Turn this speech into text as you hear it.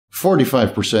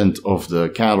45% of the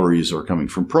calories are coming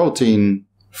from protein,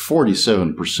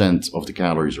 47% of the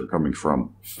calories are coming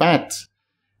from fat,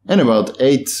 and about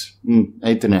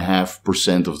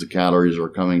 8.5% of the calories are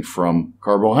coming from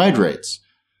carbohydrates.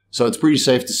 So it's pretty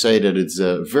safe to say that it's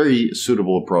a very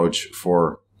suitable approach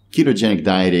for ketogenic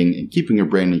dieting and keeping your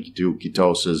brain into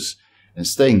ketosis and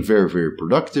staying very, very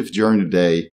productive during the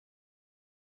day.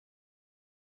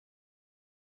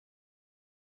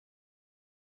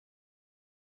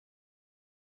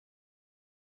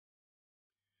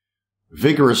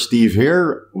 Vigorous Steve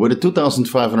here with a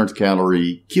 2,500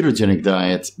 calorie ketogenic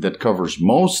diet that covers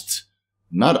most,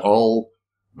 not all,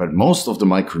 but most of the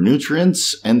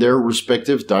micronutrients and their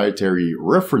respective dietary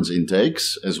reference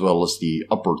intakes, as well as the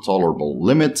upper tolerable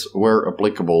limit where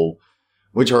applicable,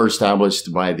 which are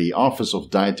established by the Office of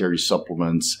Dietary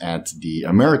Supplements at the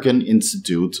American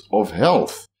Institute of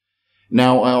Health.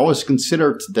 Now, I always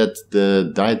considered that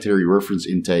the dietary reference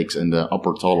intakes and the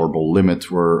upper tolerable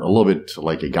limit were a little bit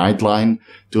like a guideline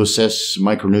to assess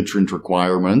micronutrient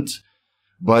requirement.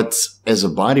 But as a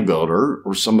bodybuilder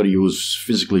or somebody who's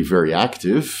physically very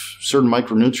active, certain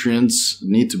micronutrients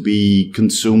need to be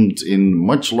consumed in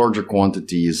much larger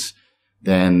quantities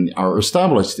than are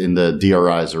established in the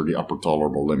DRIs or the upper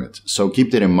tolerable limit. So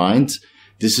keep that in mind.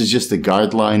 This is just a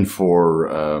guideline for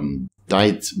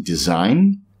diet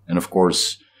design. And of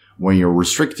course, when you're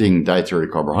restricting dietary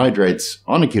carbohydrates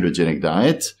on a ketogenic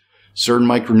diet, certain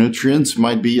micronutrients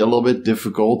might be a little bit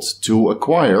difficult to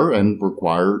acquire and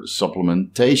require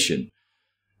supplementation.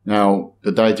 Now,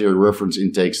 the dietary reference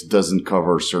intakes doesn't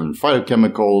cover certain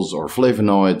phytochemicals or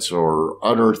flavonoids or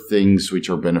other things which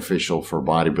are beneficial for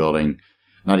bodybuilding.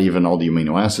 Not even all the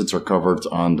amino acids are covered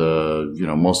on the,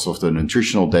 most of the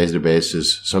nutritional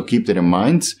databases. So keep that in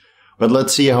mind. But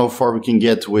let's see how far we can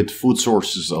get with food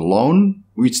sources alone.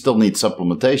 We still need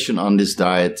supplementation on this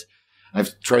diet.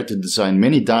 I've tried to design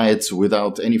many diets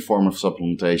without any form of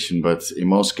supplementation, but in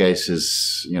most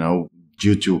cases,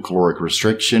 due to caloric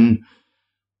restriction,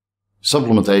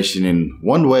 supplementation in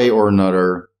one way or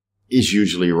another is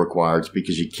usually required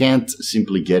because you can't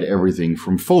simply get everything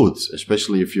from food,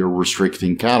 especially if you're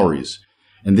restricting calories.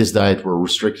 In this diet, we're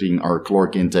restricting our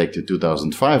caloric intake to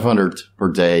 2,500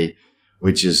 per day,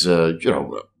 which is,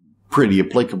 pretty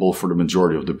applicable for the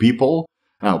majority of the people.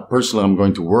 Now, personally, I'm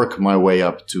going to work my way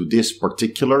up to this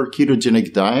particular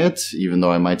ketogenic diet, even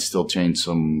though I might still change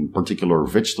some particular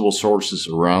vegetable sources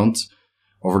around.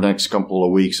 Over the next couple of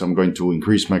weeks, I'm going to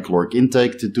increase my caloric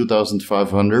intake to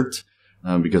 2,500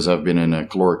 because I've been in a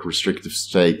caloric restrictive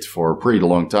state for a pretty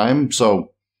long time.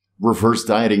 So reverse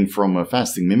dieting from a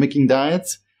fasting mimicking diet,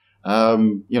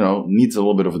 needs a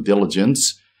little bit of a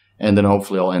diligence. And then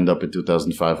hopefully I'll end up at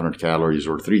 2,500 calories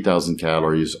or 3,000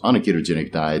 calories on a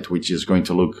ketogenic diet, which is going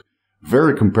to look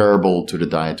very comparable to the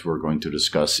diet we're going to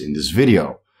discuss in this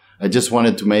video. I just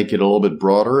wanted to make it a little bit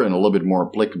broader and a little bit more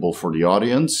applicable for the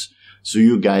audience, so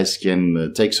you guys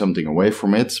can take something away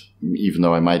from it, even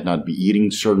though I might not be eating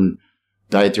certain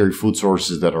dietary food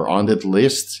sources that are on that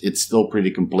list. It's still pretty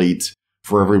complete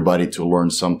for everybody to learn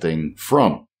something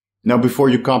from. Now, before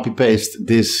you copy-paste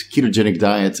this ketogenic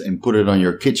diet and put it on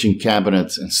your kitchen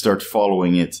cabinet and start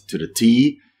following it to the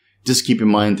T, just keep in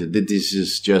mind that this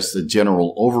is just a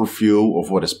general overview of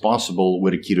what is possible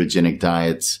with a ketogenic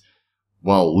diet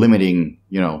while limiting,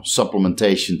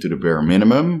 supplementation to the bare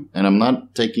minimum. And I'm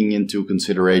not taking into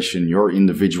consideration your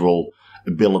individual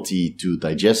ability to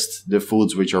digest the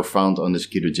foods which are found on this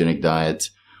ketogenic diet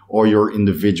or your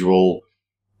individual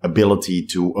ability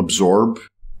to absorb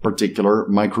particular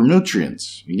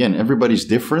micronutrients. Again, everybody's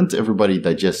different. Everybody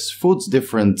digests foods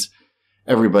different.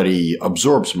 Everybody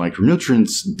absorbs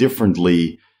micronutrients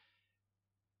differently.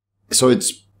 So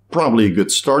it's probably a good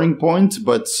starting point,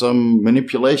 but some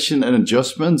manipulation and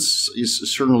adjustments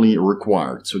is certainly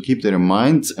required. So keep that in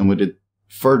mind. And with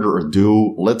further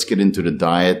ado, let's get into the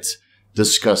diet,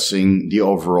 discussing the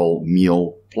overall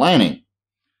meal planning.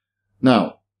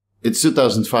 Now, it's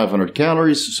 2,500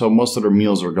 calories, so most of their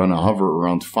meals are going to hover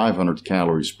around 500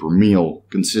 calories per meal,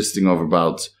 consisting of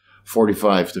about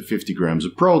 45 to 50 grams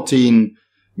of protein,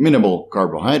 minimal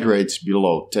carbohydrates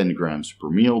below 10 grams per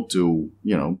meal to,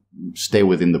 stay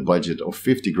within the budget of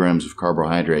 50 grams of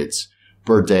carbohydrates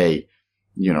per day,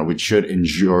 which should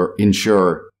ensure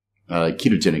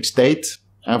ketogenic state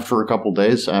after a couple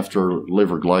days, after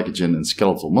liver glycogen and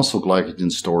skeletal muscle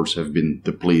glycogen stores have been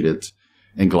depleted.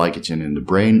 And glycogen in the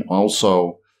brain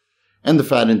also. And the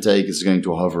fat intake is going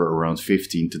to hover around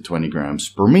 15 to 20 grams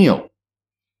per meal.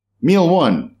 Meal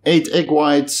 1, 8 egg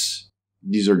whites.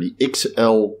 These are the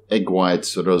kCal egg whites,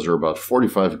 so those are about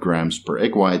 45 grams per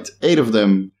egg white. 8 of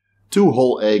them, 2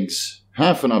 whole eggs,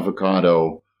 half an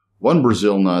avocado, 1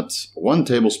 Brazil nut, 1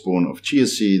 tablespoon of chia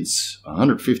seeds,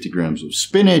 150 grams of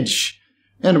spinach,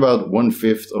 and about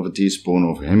 1/5 of a teaspoon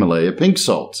of Himalaya pink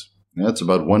salt. That's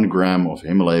about 1 gram of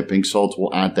Himalaya pink salt.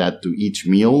 We'll add that to each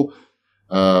meal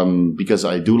because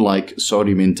I do like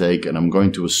sodium intake, and I'm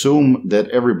going to assume that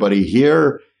everybody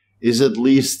here is at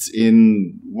least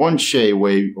in one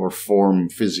way or form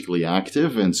physically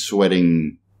active and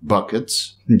sweating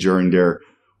buckets during their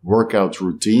workout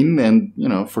routine. And,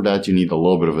 for that you need a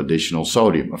little bit of additional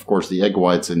sodium. Of course, the egg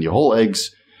whites and the whole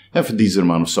eggs have a decent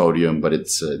amount of sodium, but it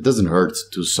doesn't hurt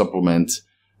to supplement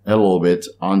a little bit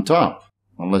on top.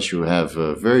 Unless you have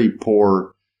a very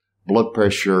poor blood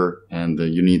pressure and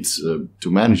you need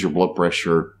to manage your blood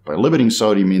pressure by limiting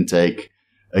sodium intake.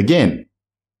 Again,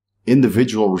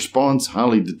 individual response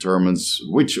highly determines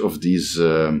which of these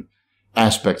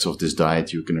aspects of this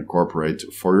diet you can incorporate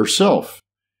for yourself.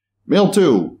 Meal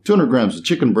 2, 200 grams of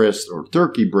chicken breast or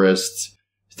turkey breast,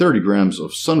 30 grams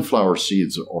of sunflower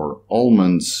seeds or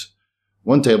almonds,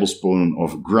 1 tablespoon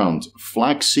of ground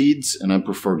flax seeds, and I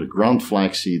prefer the ground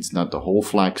flax seeds, not the whole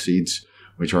flax seeds,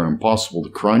 which are impossible to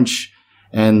crunch.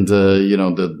 And,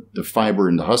 the fiber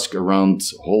in the husk around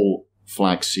whole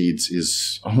flax seeds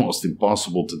is almost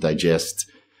impossible to digest,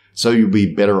 so you'd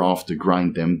be better off to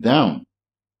grind them down.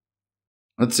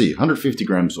 Let's see, 150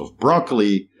 grams of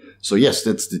broccoli. So yes,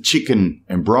 that's the chicken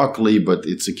and broccoli, but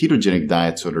it's a ketogenic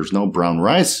diet, so there's no brown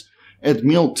rice at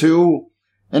meal 2.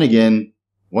 And again,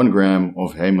 1 gram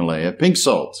of Himalaya pink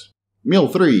salt. Meal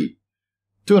 3,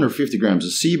 250 grams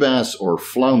of sea bass or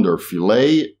flounder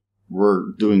fillet.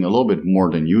 We're doing a little bit more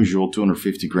than usual,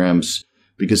 250 grams,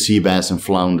 because sea bass and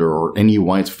flounder or any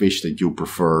white fish that you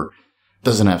prefer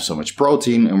doesn't have so much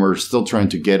protein, and we're still trying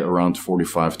to get around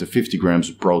 45 to 50 grams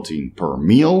of protein per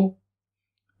meal.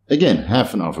 Again,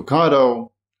 half an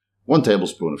avocado, 1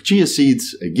 tablespoon of chia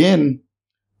seeds, again,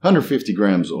 150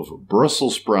 grams of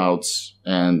Brussels sprouts,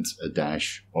 and a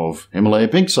dash of Himalaya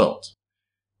pink salt.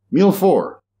 Meal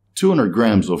 4, 200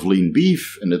 grams of lean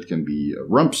beef, and it can be a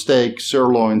rump steak,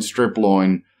 sirloin, strip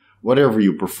loin, whatever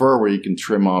you prefer, where you can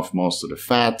trim off most of the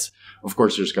fat. Of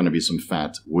course, there's going to be some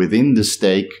fat within the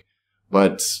steak,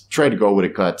 but try to go with a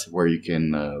cut where you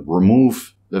can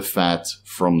remove the fat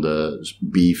from the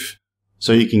beef,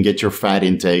 so you can get your fat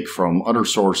intake from other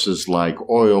sources like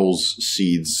oils,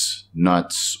 seeds,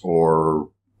 nuts, or,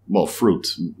 fruit,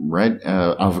 right?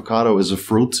 Avocado is a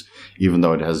fruit, even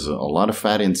though it has a lot of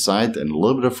fat inside and a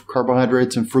little bit of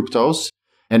carbohydrates and fructose.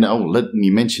 And let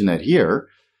me mention that here.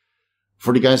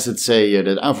 For the guys that say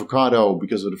that avocado,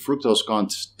 because of the fructose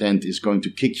content, is going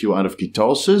to kick you out of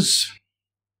ketosis,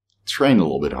 train a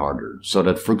little bit harder so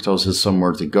that fructose has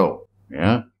somewhere to go.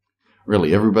 Yeah?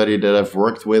 Really, everybody that I've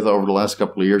worked with over the last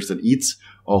couple of years that eats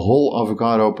a whole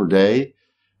avocado per day,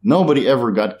 nobody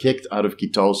ever got kicked out of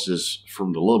ketosis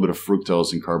from the little bit of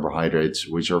fructose and carbohydrates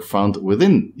which are found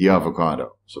within the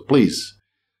avocado. So please,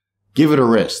 give it a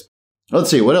rest. Let's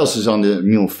see, what else is on the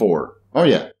meal 4? Oh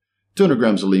yeah, 200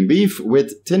 grams of lean beef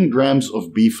with 10 grams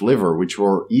of beef liver, which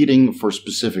we're eating for a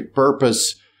specific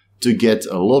purpose to get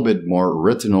a little bit more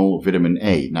retinol vitamin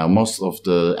A. Now, most of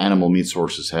the animal meat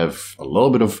sources have a little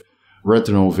bit of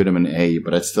retinol vitamin A,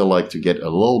 but I'd still like to get a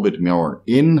little bit more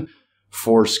in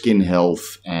for skin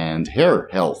health and hair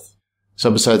health. So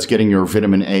besides getting your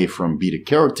vitamin A from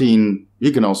beta-carotene,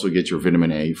 you can also get your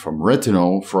vitamin A from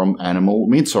retinol from animal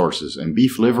meat sources. And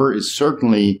beef liver is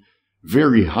certainly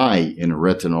very high in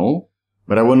retinol,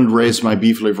 but I wouldn't raise my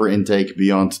beef liver intake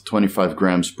beyond 25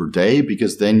 grams per day,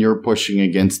 because then you're pushing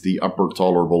against the upper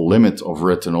tolerable limit of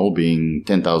retinol being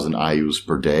 10,000 IUs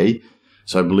per day.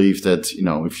 So I believe that,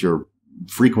 if you're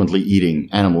frequently eating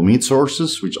animal meat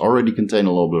sources, which already contain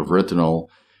a little bit of retinol,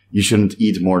 you shouldn't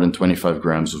eat more than 25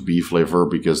 grams of beef liver,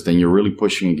 because then you're really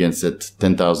pushing against that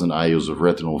 10,000 IUs of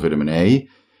retinol vitamin A,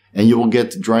 and you will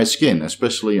get dry skin,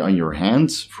 especially on your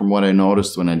hands, from what I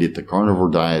noticed when I did the carnivore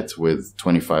diet with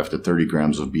 25 to 30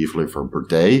 grams of beef liver per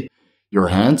day. Your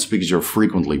hands, because you're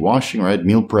frequently washing, right?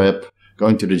 Meal prep,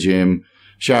 going to the gym,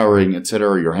 showering,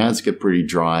 etc., your hands get pretty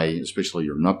dry, especially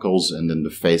your knuckles, and then the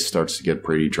face starts to get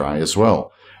pretty dry as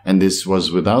well. And this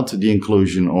was without the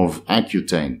inclusion of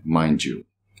Accutane, mind you.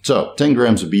 So, 10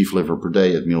 grams of beef liver per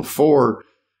day at meal 4,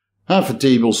 half a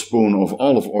tablespoon of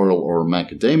olive oil or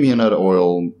macadamia nut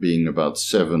oil, being about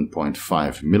 7.5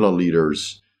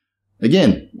 milliliters.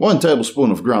 Again, 1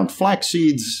 tablespoon of ground flax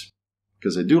seeds,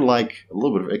 because I do like a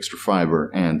little bit of extra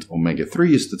fiber and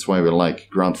omega-3s. That's why we like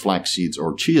ground flax seeds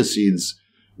or chia seeds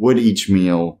with each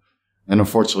meal. And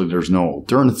unfortunately, there's no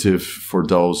alternative for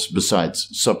those besides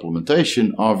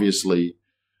supplementation, obviously,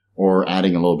 or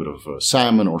adding a little bit of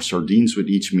salmon or sardines with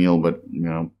each meal. But,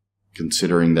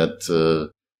 considering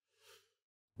that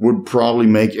would probably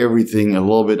make everything a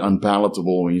little bit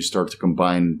unpalatable when you start to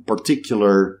combine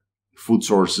particular food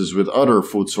sources with other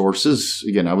food sources.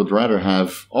 Again, I would rather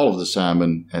have all of the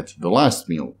salmon at the last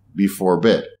meal before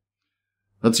bed.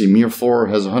 Let's see, meal 4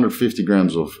 has 150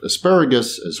 grams of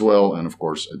asparagus as well, and of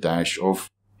course a dash of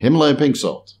Himalayan pink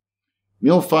salt.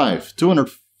 Meal 5,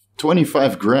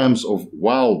 225 grams of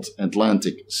wild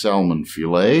Atlantic salmon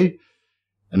fillet.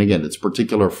 And again, it's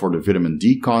particular for the vitamin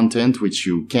D content, which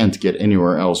you can't get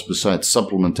anywhere else besides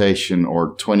supplementation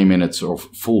or 20 minutes of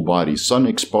full body sun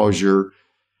exposure.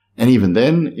 And even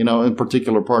then, in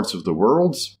particular parts of the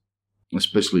world,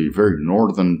 especially very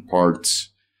northern parts,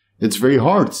 it's very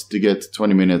hard to get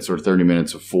 20 minutes or 30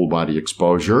 minutes of full body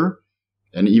exposure.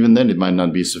 And even then, it might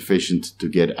not be sufficient to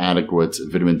get adequate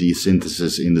vitamin D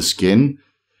synthesis in the skin.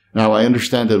 Now, I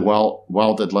understand that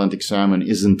wild Atlantic salmon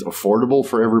isn't affordable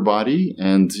for everybody.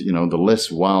 And, the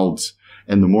less wild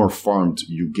and the more farmed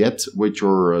you get with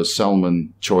your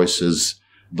salmon choices,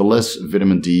 the less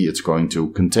vitamin D it's going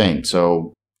to contain.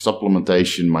 So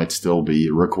supplementation might still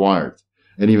be required.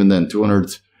 And even then,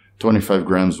 225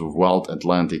 grams of wild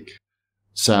Atlantic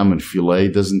salmon fillet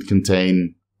doesn't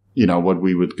contain, what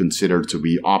we would consider to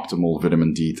be optimal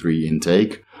vitamin D3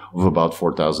 intake of about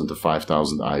 4,000 to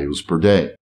 5,000 IUs per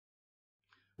day.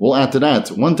 We'll add to that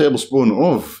 1 tablespoon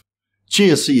of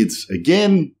chia seeds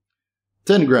again,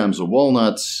 10 grams of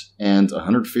walnuts, and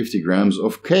 150 grams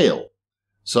of kale.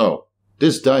 So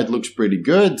this diet looks pretty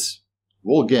good.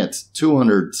 We'll get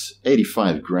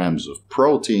 285 grams of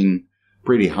protein,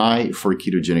 pretty high for a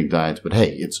ketogenic diet, but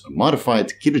hey, it's a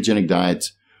modified ketogenic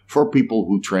diet for people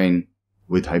who train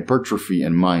with hypertrophy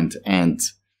in mind and,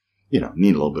 need a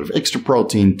little bit of extra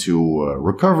protein to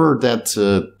recover that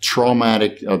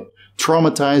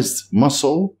traumatized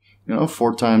muscle,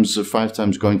 4 times, 5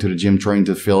 times going to the gym, training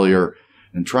to failure,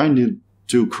 and trying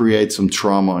to create some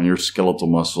trauma on your skeletal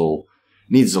muscle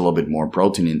needs a little bit more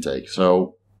protein intake.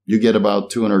 So you get about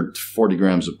 240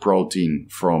 grams of protein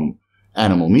from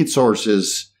animal meat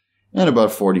sources and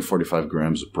about 40-45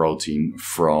 grams of protein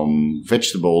from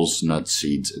vegetables, nuts,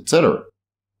 seeds, etc.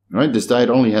 All right, this diet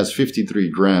only has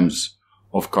 53 grams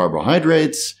of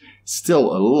carbohydrates,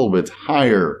 still a little bit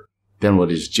higher than what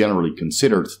is generally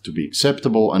considered to be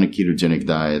acceptable on a ketogenic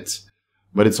diet.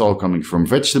 But it's all coming from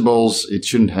vegetables. It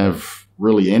shouldn't have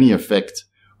really any effect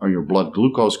on your blood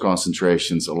glucose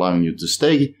concentrations, allowing you to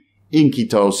stay in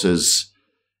ketosis.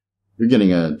 You're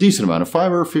getting a decent amount of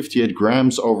fiber, 58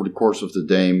 grams over the course of the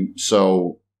day.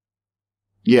 So,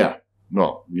 yeah,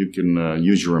 well, you can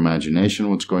use your imagination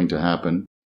what's going to happen.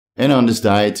 And on this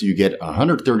diet, you get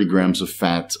 130 grams of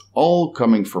fat, all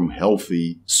coming from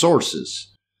healthy sources.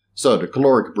 So the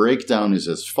caloric breakdown is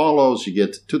as follows. You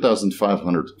get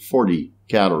 2,540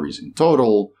 calories in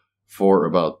total for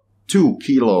about 2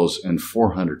 kilos and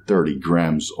 430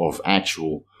 grams of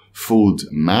actual food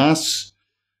mass.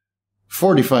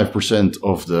 45%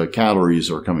 of the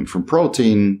calories are coming from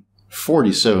protein,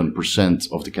 47%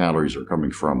 of the calories are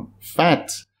coming from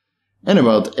fat, and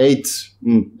about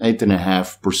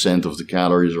 8.5% of the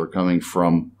calories are coming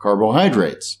from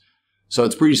carbohydrates. So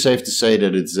it's pretty safe to say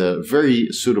that it's a very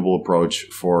suitable approach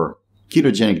for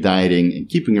ketogenic dieting and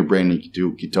keeping your brain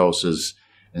into ketosis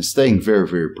and staying very,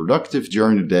 very productive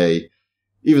during the day,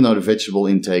 even though the vegetable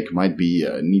intake might be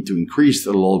need to increase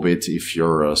a little bit if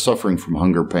you're suffering from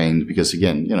hunger pain, because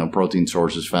again, protein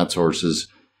sources, fat sources,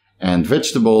 and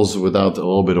vegetables without a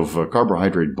little bit of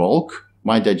carbohydrate bulk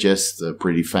might digest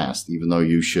pretty fast, even though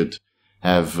you should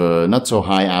have not so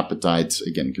high appetite,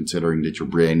 again, considering that your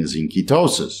brain is in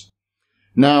ketosis.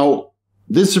 Now,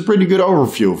 this is a pretty good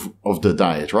overview of the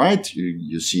diet, right?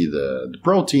 You see the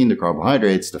protein, the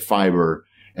carbohydrates, the fiber,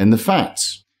 and the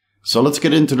fats. So let's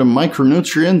get into the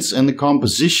micronutrients and the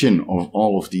composition of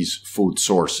all of these food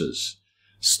sources.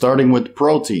 Starting with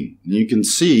protein. You can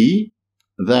see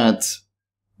that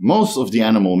most of the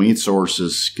animal meat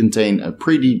sources contain a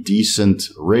pretty decent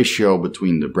ratio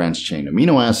between the branched-chain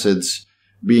amino acids,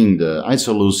 being the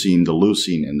isoleucine, the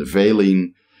leucine, and the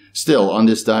valine. Still, on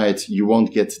this diet, you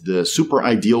won't get the super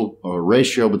ideal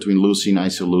ratio between leucine,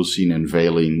 isoleucine, and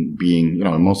valine being,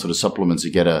 in most of the supplements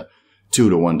you get a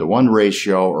 2-to-1-to-1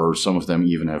 ratio, or some of them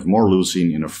even have more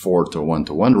leucine in a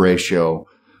 4-to-1-to-1 ratio.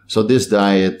 So this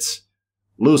diet,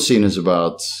 leucine is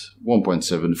about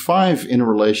 1.75 in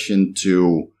relation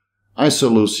to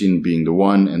isoleucine being the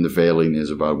 1, and the valine is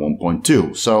about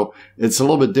 1.2. So it's a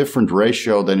little bit different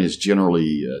ratio than is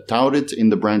generally touted in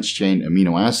the branched-chain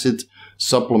amino acid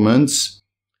supplements.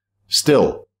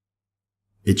 Still,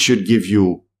 it should give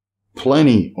you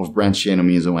plenty of branched-chain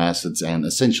amino acids and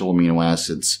essential amino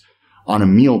acids on a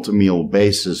meal-to-meal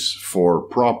basis for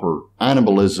proper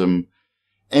anabolism.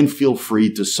 And feel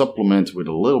free to supplement with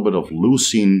a little bit of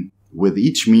leucine with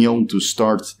each meal to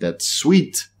start that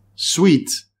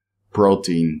sweet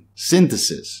protein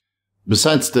synthesis.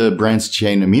 Besides the branched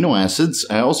chain amino acids,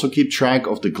 I also keep track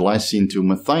of the glycine to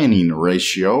methionine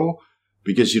ratio,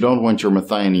 because you don't want your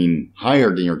methionine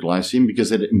higher than your glycine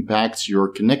because it impacts your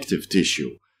connective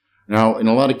tissue. Now, in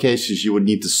a lot of cases, you would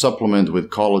need to supplement with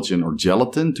collagen or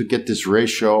gelatin to get this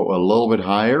ratio a little bit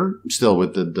higher. Still,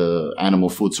 with the animal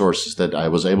food sources that I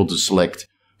was able to select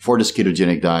for this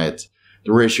ketogenic diet,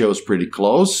 the ratio is pretty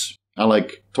close. I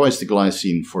like twice the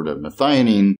glycine for the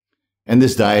methionine. And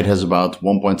this diet has about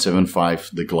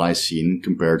 1.75 the glycine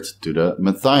compared to the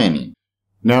methionine.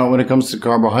 Now, when it comes to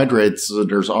carbohydrates,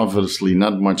 there's obviously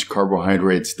not much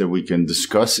carbohydrates that we can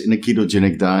discuss in a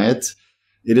ketogenic diet.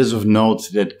 It is of note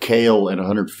that kale at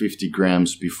 150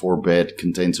 grams before bed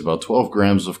contains about 12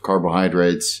 grams of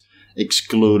carbohydrates,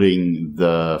 excluding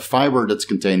the fiber that's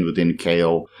contained within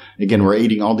kale. Again, we're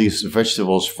eating all these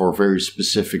vegetables for very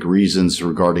specific reasons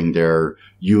regarding their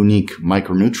unique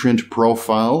micronutrient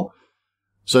profile.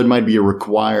 So it might be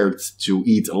required to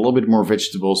eat a little bit more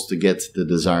vegetables to get the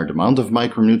desired amount of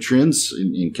micronutrients.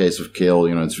 In case of kale,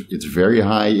 it's very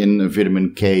high in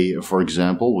vitamin K, for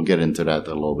example. We'll get into that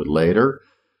a little bit later.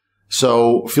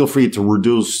 So feel free to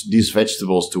reduce these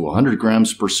vegetables to 100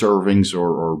 grams per servings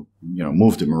or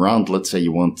move them around. Let's say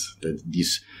you want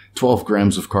these 12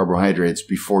 grams of carbohydrates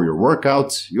before your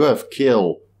workout. You have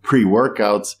kale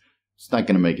pre-workout. It's not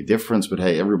going to make a difference, but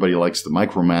hey, everybody likes to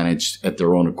micromanage at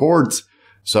their own accord.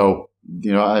 So,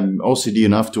 I'm OCD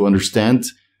enough to understand.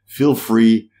 Feel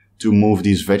free to move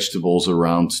these vegetables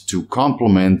around to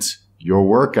complement your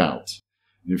workout.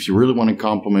 And if you really want to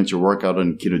complement your workout on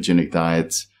a ketogenic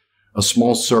diet, a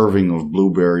small serving of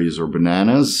blueberries or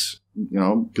bananas,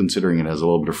 considering it has a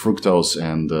little bit of fructose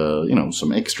and,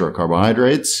 some extra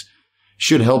carbohydrates,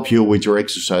 should help you with your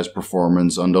exercise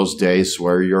performance on those days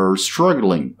where you're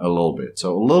struggling a little bit.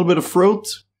 So a little bit of fruit.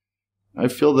 I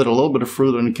feel that a little bit of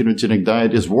fruit on a ketogenic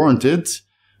diet is warranted,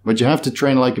 but you have to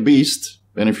train like a beast.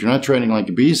 And if you're not training like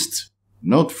a beast,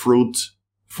 no fruit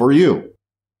for you.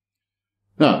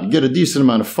 Now, you get a decent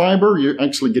amount of fiber. You're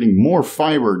actually getting more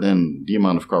fiber than the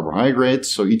amount of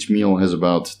carbohydrates. So each meal has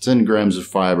about 10 grams of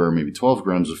fiber, maybe 12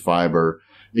 grams of fiber.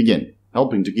 Again,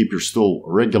 helping to keep your stool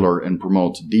regular and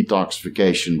promote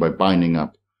detoxification by binding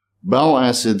up bile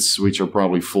acids, which are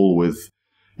probably full with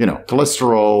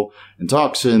cholesterol and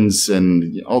toxins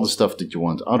and all the stuff that you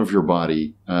want out of your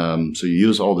body. So you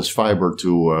use all this fiber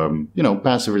to,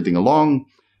 pass everything along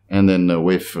and then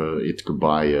wave it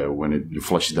goodbye when you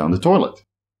flush it down the toilet.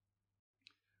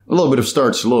 A little bit of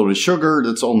starch, a little bit of sugar,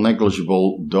 that's all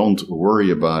negligible. Don't worry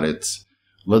about it.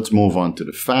 Let's move on to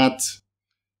the fat.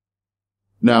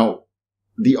 Now,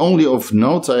 the only of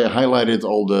note, I highlighted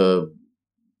all the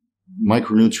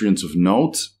micronutrients of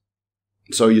note.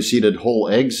 So you see that whole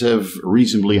eggs have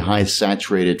reasonably high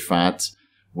saturated fat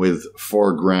with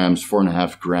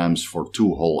 4.5 grams for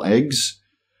 2 whole eggs.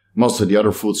 Most of the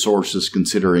other food sources,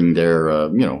 considering they're,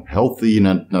 healthy,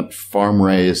 not farm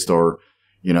raised or,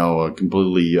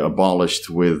 completely abolished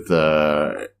with,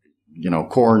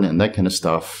 corn and that kind of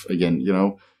stuff. Again,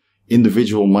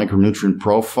 individual micronutrient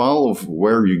profile of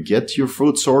where you get your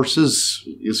food sources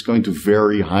is going to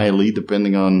vary highly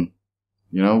depending on,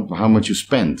 how much you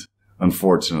spend.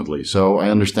 Unfortunately. So I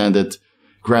understand that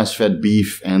grass-fed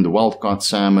beef and wild-caught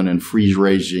salmon and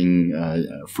free-ranging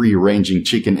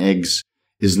chicken eggs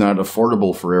is not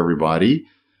affordable for everybody,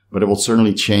 but it will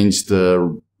certainly change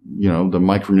the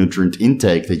micronutrient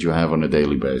intake that you have on a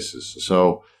daily basis.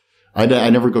 So I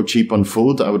never go cheap on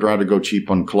food. I would rather go cheap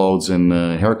on clothes and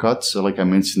haircuts, like I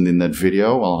mentioned in that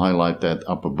video. I'll highlight that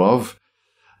up above.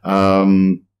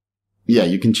 Yeah,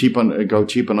 you can go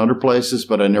cheap on other places,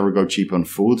 but I never go cheap on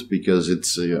food because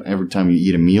it's every time you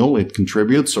eat a meal, it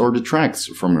contributes or detracts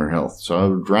from your health. So I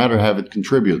would rather have it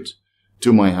contribute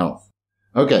to my health.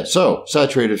 Okay, so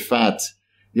saturated fat.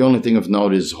 The only thing of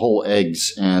note is whole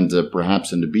eggs and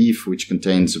perhaps in the beef, which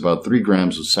contains about 3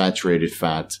 grams of saturated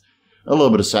fat. A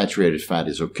little bit of saturated fat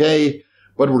is okay,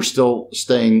 but we're still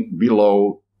staying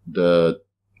below the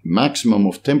maximum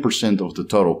of 10% of the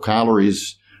total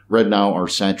calories. Right now, our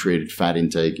saturated fat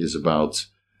intake is about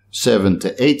 7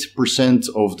 to 8%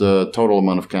 of the total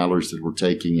amount of calories that we're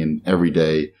taking in every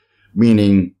day,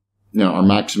 meaning, our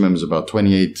maximum is about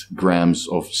 28 grams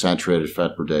of saturated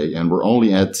fat per day, and we're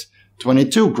only at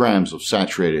 22 grams of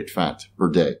saturated fat per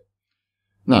day.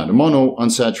 Now, the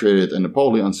monounsaturated and the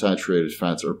polyunsaturated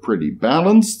fats are pretty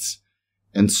balanced,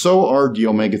 and so are the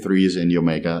omega-3s and the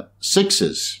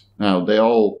omega-6s. Now, they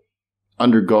all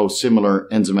undergo similar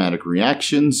enzymatic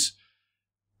reactions.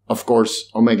 Of course,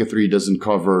 omega-3 doesn't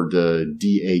cover the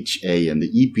DHA and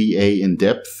the EPA in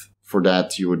depth. For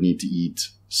that, you would need to eat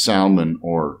salmon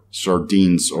or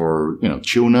sardines or,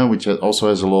 tuna, which also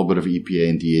has a little bit of EPA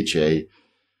and DHA.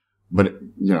 But,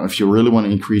 if you really want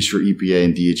to increase your EPA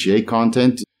and DHA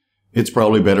content, it's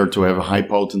probably better to have a high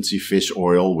potency fish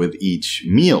oil with each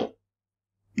meal.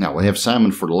 Now, we have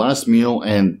salmon for the last meal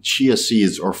and chia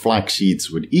seeds or flax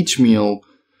seeds with each meal.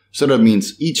 So that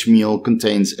means each meal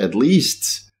contains at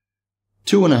least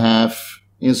 2.5,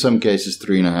 in some cases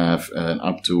 3.5, and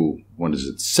up to,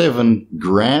 7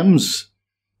 grams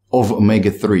of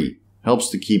omega-3. Helps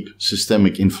to keep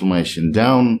systemic inflammation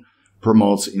down,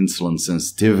 promotes insulin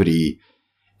sensitivity,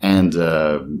 and,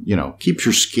 keeps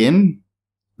your skin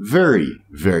very,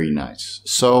 very nice.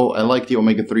 So I like the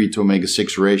omega-3 to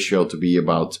omega-6 ratio to be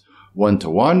about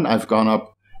 1:1. I've gone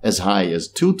up as high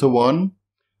as 2:1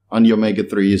 on the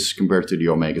omega-3s compared to the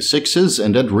omega-6s,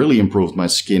 and that really improved my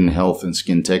skin health and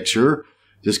skin texture.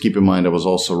 Just keep in mind I was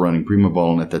also running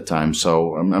Primobolan at that time,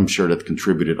 so I'm sure that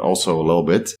contributed also a little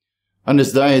bit. On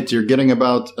this diet, you're getting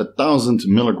about 1,000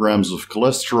 milligrams of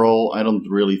cholesterol. I don't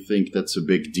really think that's a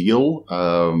big deal.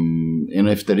 And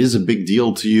if that is a big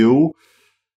deal to you,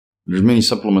 there's many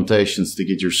supplementations to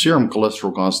get your serum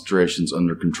cholesterol concentrations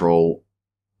under control.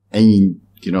 And,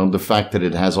 the fact that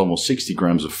it has almost 60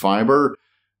 grams of fiber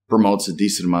promotes a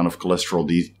decent amount of cholesterol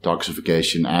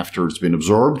detoxification after it's been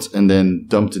absorbed and then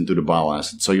dumped into the bile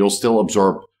acid. So you'll still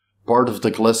absorb part of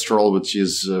the cholesterol, which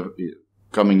is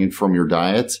coming in from your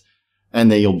diet.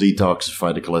 And then you'll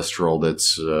detoxify the cholesterol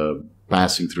that's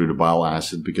passing through the bile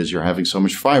acid because you're having so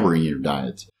much fiber in your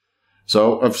diet.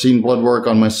 So I've seen blood work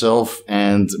on myself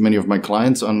and many of my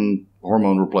clients on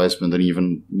hormone replacement and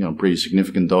even, pretty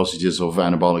significant dosages of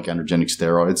anabolic androgenic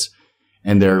steroids.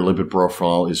 And their lipid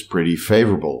profile is pretty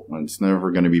favorable. It's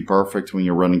never going to be perfect when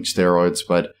you're running steroids,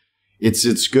 but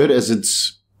it's good as it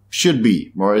should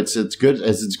be, or it's good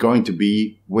as it's going to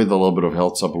be with a little bit of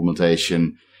health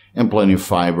supplementation and plenty of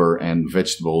fiber and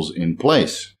vegetables in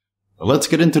place. Let's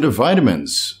get into the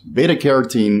vitamins.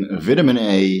 Beta-carotene, vitamin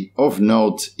A. Of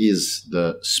note is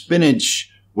the spinach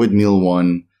with meal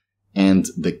 1 and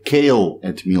the kale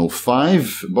at meal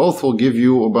 5. Both will give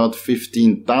you about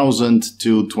 15,000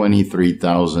 to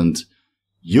 23,000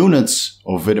 units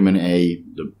of vitamin A,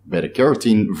 the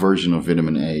beta-carotene version of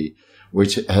vitamin A,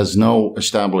 which has no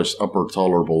established upper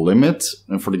tolerable limit.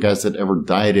 And for the guys that ever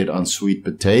dieted on sweet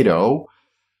potato,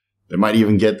 they might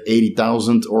even get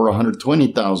 80,000 or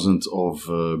 120,000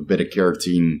 of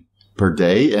beta-carotene per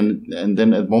day. And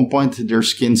then at one point, their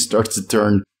skin starts to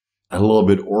turn a little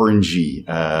bit orangey.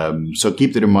 So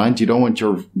keep that in mind. You don't want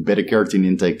your beta-carotene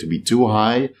intake to be too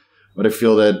high. But I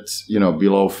feel that,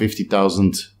 below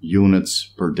 50,000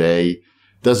 units per day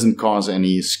doesn't cause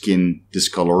any skin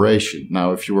discoloration.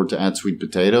 Now, if you were to add sweet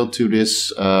potato to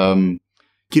this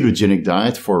ketogenic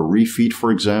diet for a refeed, for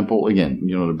example, again,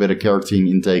 the beta-carotene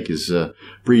intake is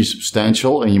pretty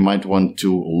substantial, and you might want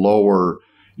to lower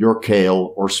your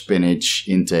kale or spinach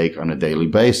intake on a daily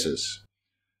basis.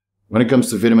 When it comes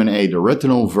to vitamin A, the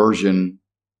retinol version,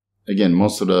 again,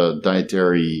 most of the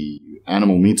dietary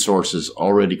animal meat sources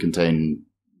already contain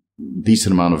a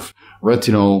decent amount of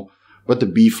retinol, but the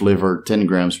beef liver, 10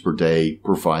 grams per day,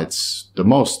 provides the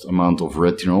most amount of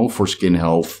retinol for skin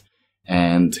health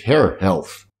and hair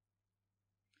health.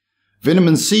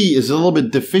 Vitamin C is a little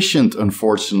bit deficient,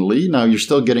 unfortunately. Now, you're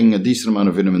still getting a decent amount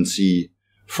of vitamin C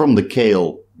from the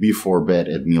kale before bed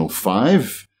at meal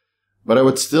 5. But I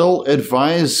would still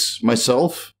advise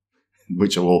myself,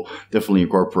 which I will definitely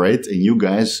incorporate, and you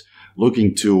guys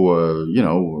looking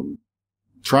to,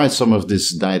 try some of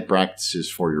these diet practices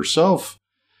for yourself,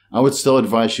 I would still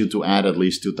advise you to add at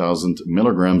least 2,000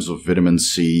 milligrams of vitamin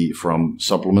C from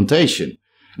supplementation.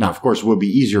 Now, of course, it would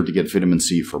be easier to get vitamin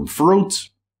C from fruit.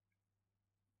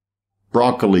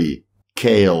 Broccoli,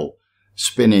 kale,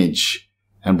 spinach,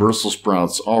 and Brussels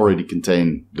sprouts already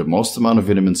contain the most amount of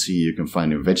vitamin C you can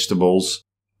find in vegetables.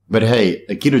 But hey,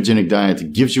 a ketogenic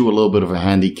diet gives you a little bit of a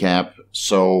handicap.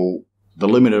 So the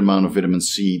limited amount of vitamin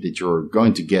C that you're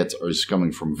going to get is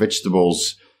coming from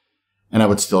vegetables. And I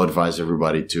would still advise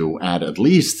everybody to add at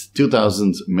least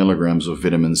 2,000 milligrams of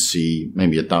vitamin C,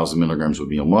 maybe 1,000 milligrams with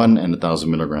meal 1 and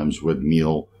 1,000 milligrams with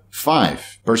meal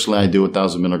 5. Personally, I do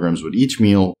 1,000 milligrams with each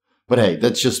meal. But hey,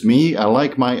 that's just me. I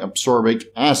like my ascorbic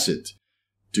acid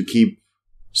to keep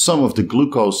some of the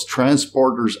glucose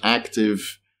transporters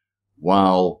active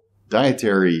while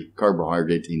dietary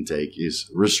carbohydrate intake is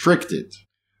restricted.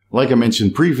 Like I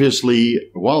mentioned previously,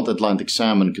 wild Atlantic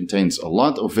salmon contains a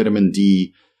lot of vitamin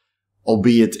D,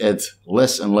 albeit at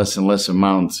less and less and less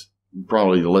amount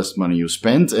probably the less money you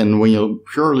spend. And when you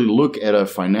purely look at a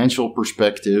financial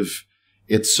perspective,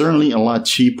 it's certainly a lot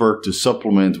cheaper to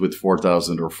supplement with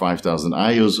 4,000 or 5,000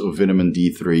 IUs of vitamin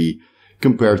D3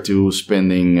 compared to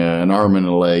spending an arm and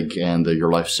a leg and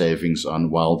your life savings on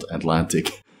wild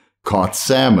Atlantic caught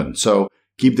salmon. So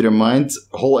keep that in mind.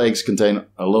 Whole eggs contain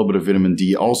a little bit of vitamin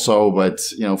D also, but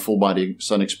full body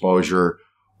sun exposure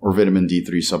or vitamin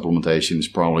D3 supplementation is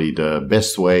probably the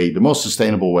best way, the most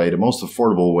sustainable way, the most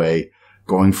affordable way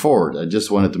going forward. I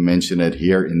just wanted to mention it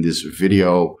here in this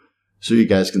video so you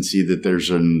guys can see that there's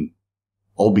an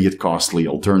albeit costly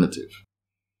alternative.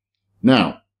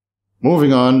 Now,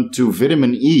 moving on to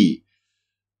vitamin E.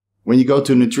 When you go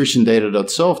to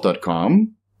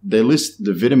nutritiondata.self.com, they list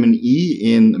the vitamin E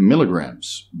in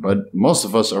milligrams, but most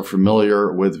of us are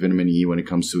familiar with vitamin E when it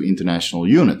comes to international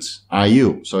units,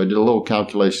 IU. So I did a little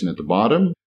calculation at the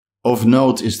bottom. Of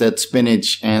note is that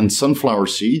spinach and sunflower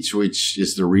seeds, which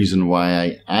is the reason why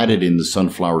I added in the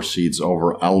sunflower seeds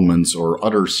over almonds or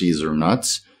other seeds or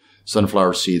nuts.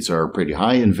 Sunflower seeds are pretty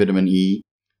high in vitamin E,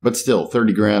 but still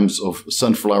 30 grams of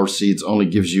sunflower seeds only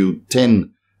gives you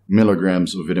 10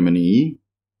 milligrams of vitamin E.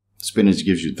 Spinach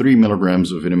gives you 3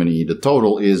 milligrams of vitamin E. The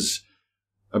total is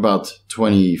about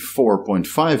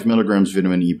 24.5 milligrams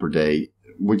vitamin E per day,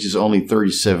 which is only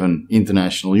 37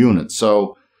 international units.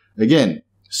 So again,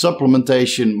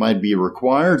 supplementation might be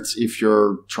required if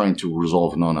you're trying to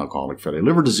resolve non-alcoholic fatty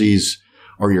liver disease,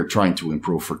 or you're trying to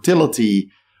improve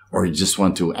fertility, or you just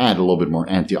want to add a little bit more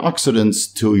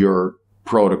antioxidants to your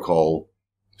protocol.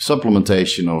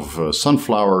 Supplementation of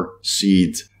sunflower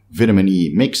seed vitamin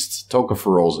E mixed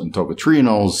tocopherols and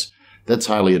tocotrienols, that's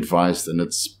highly advised, and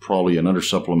it's probably another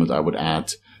supplement I would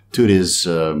add to this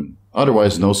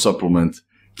otherwise no supplement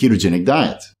ketogenic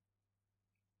diet.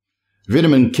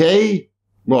 Vitamin K,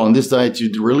 well, in this diet you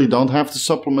really don't have to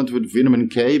supplement with vitamin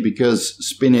K because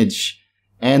spinach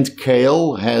and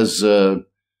kale has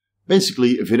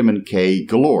basically vitamin K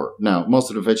galore. Now, most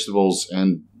of the vegetables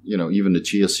and even the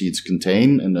chia seeds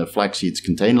contain, and the flax seeds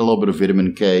contain a little bit of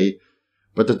vitamin K,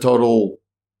 but the total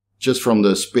just from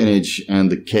the spinach and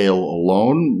the kale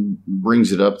alone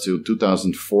brings it up to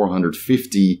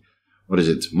 2,450,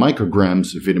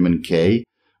 micrograms of vitamin K.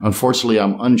 Unfortunately,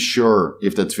 I'm unsure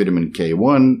if that's vitamin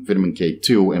K1, vitamin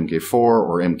K2, MK4,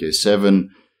 or MK7.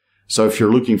 So if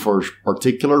you're looking for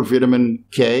particular vitamin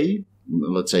K,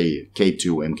 let's say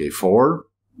K2, MK4,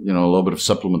 a little bit of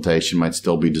supplementation might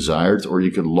still be desired, or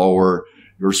you could lower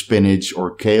your spinach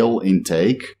or kale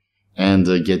intake and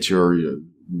get your,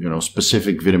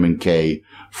 specific vitamin K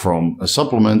from a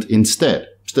supplement instead.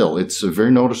 Still, it's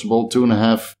very noticeable,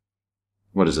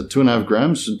 2.5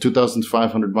 grams,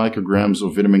 2,500 micrograms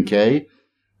of vitamin K.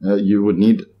 You would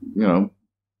need,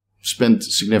 spend a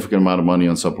significant amount of money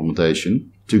on supplementation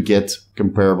to get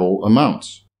comparable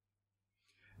amounts.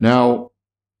 Now,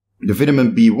 the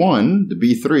vitamin B1, the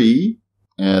B3,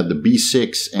 the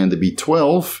B6, and the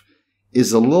B12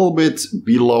 is a little bit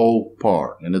below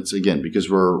par. And it's, again, because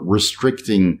we're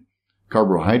restricting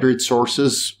carbohydrate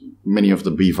sources. Many of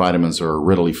the B vitamins are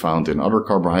readily found in other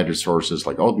carbohydrate sources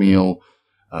like oatmeal,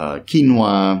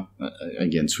 quinoa,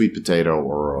 again, sweet potato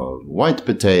or white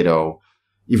potato,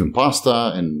 even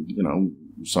pasta and,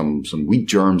 some wheat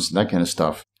germs, that kind of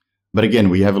stuff. But again,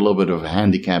 we have a little bit of a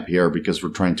handicap here because we're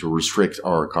trying to restrict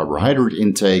our carbohydrate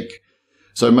intake.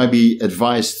 So it might be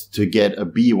advised to get a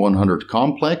B100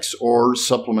 complex or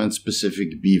supplement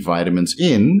specific B vitamins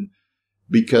in,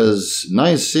 because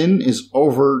niacin is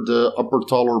over the upper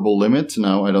tolerable limit.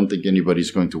 Now, I don't think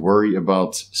anybody's going to worry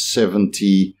about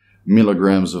 70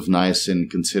 milligrams of niacin,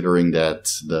 considering that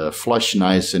the flush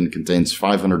niacin contains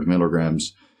 500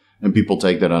 milligrams. And people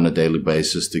take that on a daily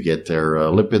basis to get their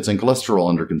lipids and cholesterol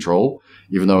under control,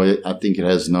 even though I think it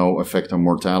has no effect on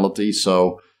mortality.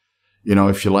 So,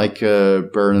 if you like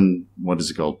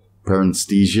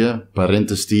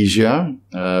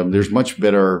paresthesia, there's much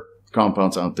better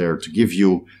compounds out there to give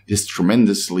you this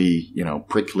tremendously,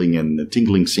 prickling and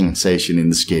tingling sensation in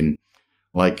the skin,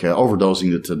 like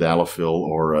overdosing the tadalafil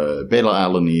or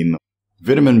beta-alanine.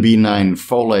 Vitamin B9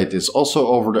 folate is also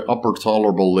over the upper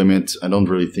tolerable limit. I don't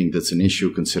really think that's an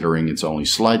issue considering it's only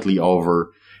slightly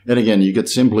over. And again, you could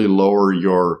simply lower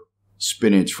your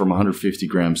spinach from 150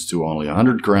 grams to only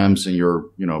 100 grams and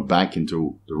you're, back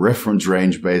into the reference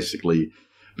range basically,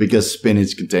 because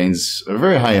spinach contains a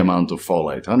very high amount of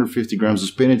folate. 150 grams of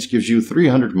spinach gives you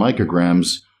 300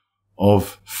 micrograms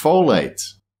of folate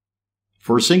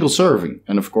for a single serving.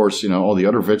 And of course, all the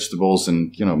other vegetables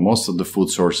and, most of the food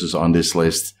sources on this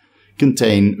list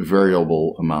contain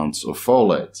variable amounts of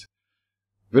folate.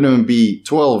 Vitamin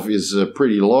B12 is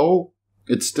pretty low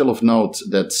it's still of note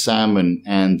that salmon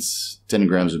and 10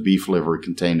 grams of beef liver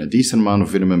contain a decent amount of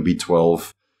vitamin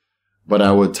B12. But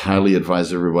I would highly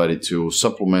advise everybody to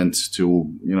supplement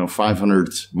to, 500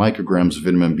 micrograms of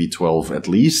vitamin B12 at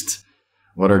least,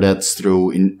 whether that's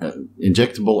through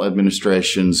injectable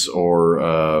administrations or,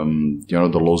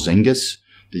 the lozenges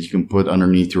that you can put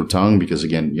underneath your tongue. Because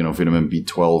again, vitamin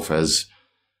B12 has,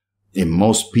 in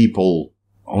most people,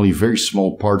 only a very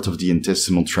small part of the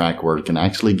intestinal tract where it can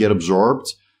actually get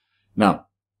absorbed. Now,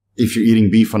 if you're eating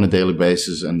beef on a daily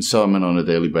basis and salmon on a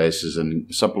daily basis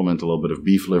and supplement a little bit of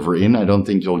beef liver in, I don't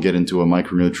think you'll get into a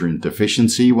micronutrient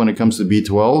deficiency when it comes to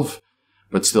B12.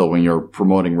 But still, when you're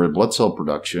promoting red blood cell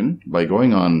production by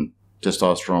going on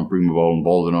testosterone, primobolan,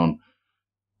 boldenone,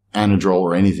 anadrol,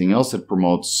 or anything else that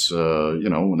promotes,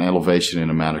 an elevation in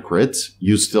hematocrit,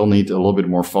 you still need a little bit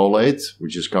more folate,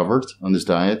 which is covered on this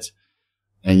diet.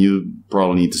 And you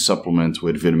probably need to supplement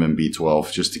with vitamin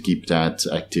B12 just to keep that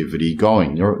activity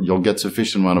going. You'll get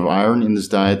sufficient amount of iron in this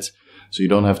diet, so you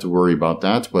don't have to worry about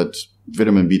that. But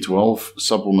vitamin B12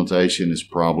 supplementation is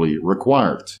probably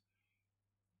required.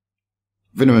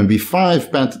 Vitamin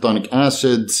B5, pantotonic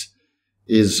acid,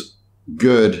 is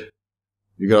good.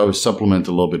 You can always supplement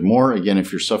a little bit more. Again,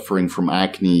 if you're suffering from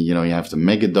acne, you have to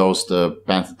megadose the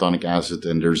pantotonic acid,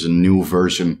 and there's a new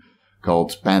version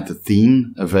called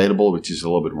Pantethine available, which is a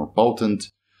little bit more potent.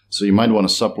 So you might want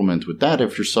to supplement with that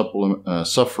if you're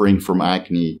suffering from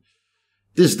acne.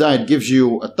 This diet gives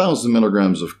you 1,000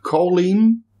 milligrams of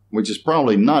choline, which is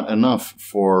probably not enough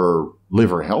for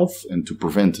liver health and to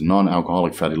prevent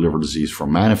non-alcoholic fatty liver disease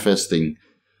from manifesting.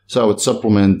 So I would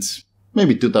supplement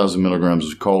maybe 2,000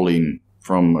 milligrams of choline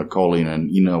from a choline and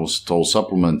inositol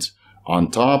supplement on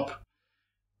top.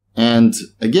 And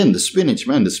again, the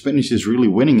spinach is really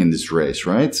winning in this race,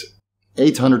 right?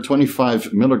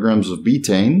 825 milligrams of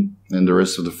betaine, and the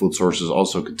rest of the food sources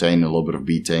also contain a little bit of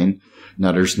betaine.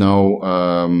 Now, there's no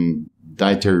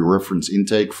dietary reference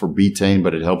intake for betaine,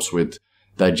 but it helps with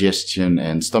digestion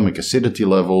and stomach acidity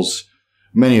levels.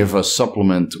 Many of us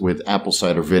supplement with apple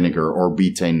cider vinegar or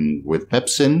betaine with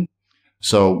pepsin.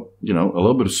 So, a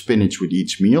little bit of spinach with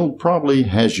each meal probably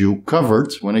has you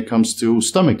covered when it comes to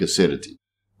stomach acidity.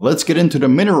 Let's get into the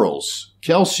minerals.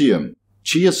 Calcium,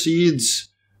 chia seeds,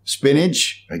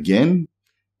 spinach, again,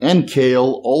 and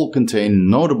kale all contain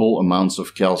notable amounts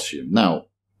of calcium. Now,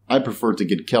 I prefer to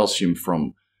get calcium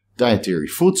from dietary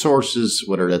food sources,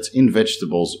 whether that's in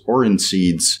vegetables or in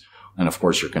seeds. And of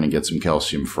course, you're going to get some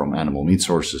calcium from animal meat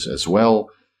sources as well.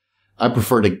 I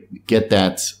prefer to get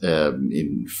that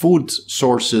in food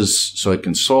sources so it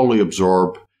can slowly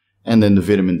absorb. And then the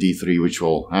vitamin D3, which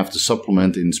we'll have to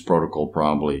supplement in this protocol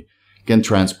probably, can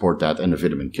transport that. And the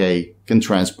vitamin K can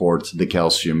transport the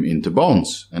calcium into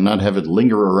bones and not have it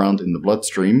linger around in the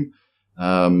bloodstream,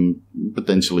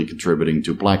 potentially contributing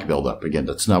to plaque buildup. Again,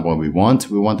 that's not what we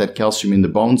want. We want that calcium in the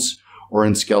bones or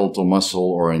in skeletal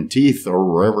muscle or in teeth or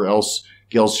wherever else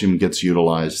calcium gets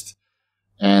utilized.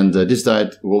 And this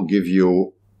diet will give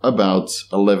you about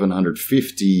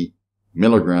 1,150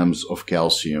 milligrams of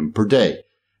calcium per day.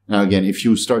 Now, again, if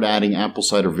you start adding apple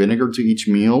cider vinegar to each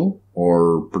meal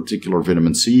or particular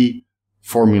vitamin C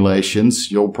formulations,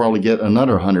 you'll probably get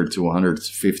another 100 to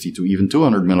 150 to even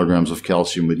 200 milligrams of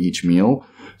calcium with each meal.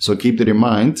 So keep that in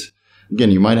mind.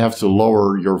 Again, you might have to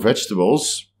lower your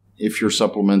vegetables if you're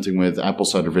supplementing with apple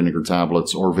cider vinegar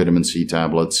tablets or vitamin C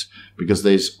tablets, because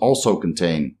they also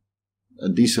contain a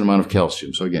decent amount of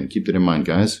calcium. So again, keep that in mind,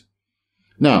 guys.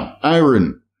 Now,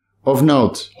 iron. Of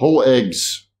note, whole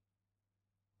eggs.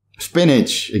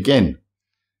 Spinach, again.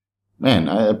 Man,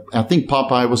 I think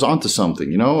Popeye was onto something,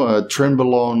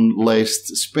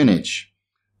 trenbolone-laced spinach.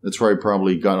 That's where he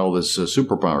probably got all his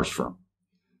superpowers from.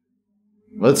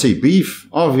 Let's see, beef,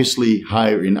 obviously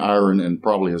higher in iron and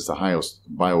probably has the highest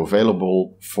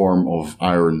bioavailable form of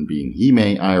iron being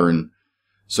heme iron.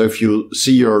 So if you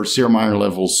see your serum iron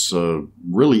levels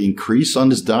really increase on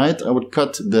this diet, I would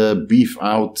cut the beef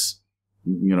out,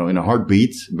 in a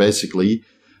heartbeat, basically,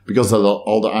 because of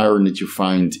all the iron that you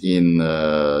find in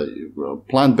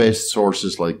plant-based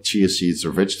sources like chia seeds or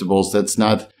vegetables, that's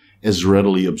not as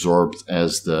readily absorbed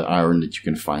as the iron that you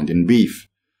can find in beef.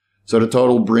 So the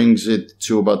total brings it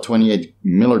to about 28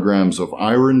 milligrams of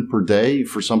iron per day.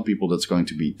 For some people, that's going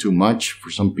to be too much. For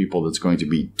some people, that's going to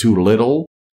be too little.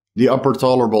 The upper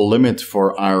tolerable limit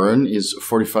for iron is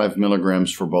 45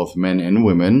 milligrams for both men and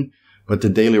women. But the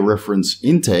daily reference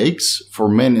intakes for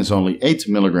men is only 8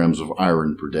 milligrams of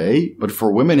iron per day, but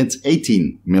for women it's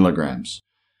 18 milligrams.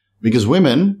 Because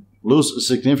women lose a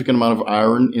significant amount of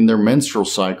iron in their menstrual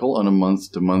cycle on a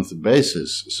month-to-month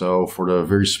basis. So for the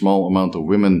very small amount of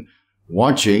women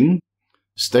watching,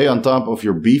 Stay on top of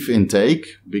your beef intake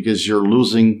because you're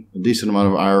losing a decent amount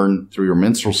of iron through your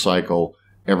menstrual cycle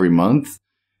every month.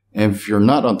 And if you're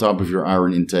not on top of your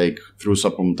iron intake through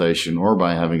supplementation or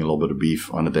by having a little bit of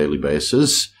beef on a daily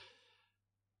basis,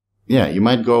 yeah, you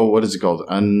might go, what is it called,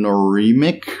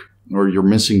 anoremic, or you're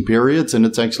missing periods. And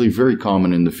it's actually very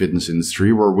common in the fitness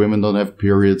industry where women don't have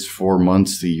periods for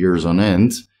months to years on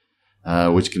end,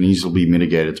 which can easily be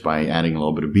mitigated by adding a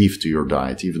little bit of beef to your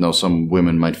diet, even though some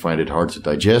women might find it hard to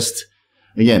digest.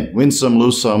 Again, win some,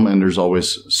 lose some, and there's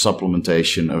always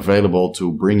supplementation available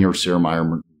to bring your serum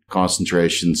iron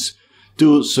concentrations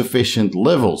to sufficient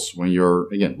levels when you're,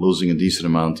 again, losing a decent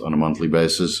amount on a monthly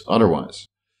basis otherwise.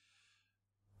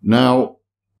 Now,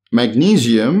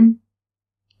 magnesium,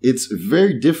 it's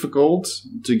very difficult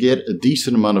to get a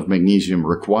decent amount of magnesium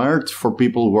required for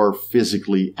people who are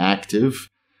physically active.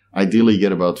 Ideally,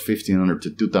 get about 1,500 to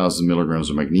 2,000 milligrams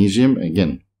of magnesium.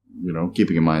 Again,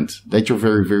 keeping in mind that you're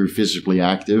very, very physically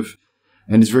active.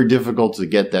 And it's very difficult to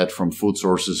get that from food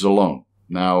sources alone.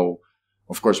 Now,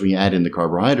 of course, when you add in the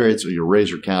carbohydrates or you raise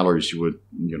your calories, you would,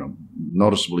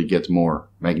 noticeably get more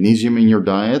magnesium in your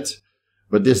diet.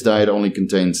 But this diet only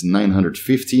contains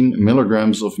 915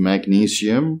 milligrams of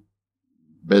magnesium,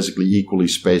 basically equally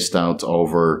spaced out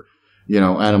over,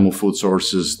 animal food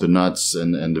sources, the nuts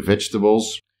and the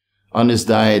vegetables. On this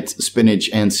diet, spinach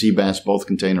and sea bass both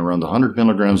contain around 100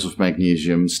 milligrams of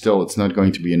magnesium. Still, it's not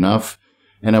going to be enough.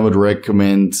 And I would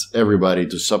recommend everybody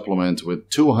to supplement with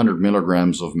 200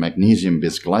 milligrams of magnesium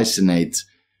bisglycinate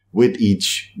with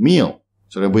each meal.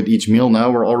 So that with each meal now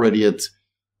we're already at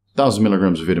 1,000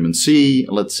 milligrams of vitamin C,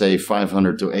 let's say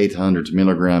 500 to 800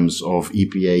 milligrams of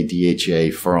EPA,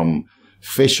 DHA from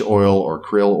fish oil or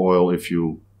krill oil if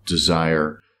you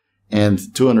desire, and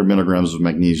 200 milligrams of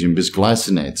magnesium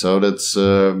bisglycinate. So that's,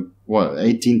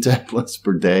 18 tablets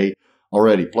per day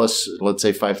already, plus, let's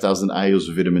say, 5,000 IUs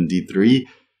of vitamin D3.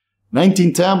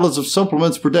 19 tablets of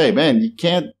supplements per day. Man, you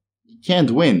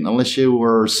can't win unless you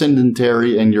are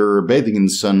sedentary and you're bathing in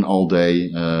the sun all day.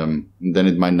 Then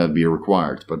it might not be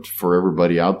required. But for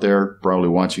everybody out there probably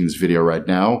watching this video right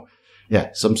now, yeah,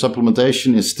 some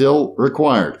supplementation is still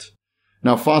required.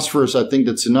 Now, phosphorus, I think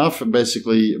that's enough.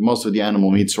 Basically, most of the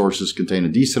animal meat sources contain a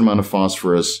decent amount of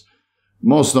phosphorus,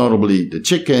 most notably the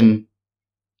chicken,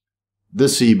 the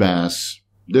sea bass,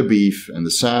 the beef, and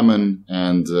the salmon,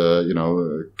 and,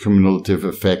 cumulative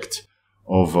effect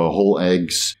of whole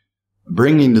eggs,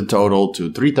 bringing the total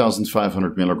to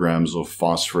 3,500 milligrams of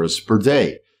phosphorus per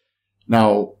day.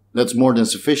 Now, that's more than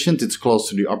sufficient. It's close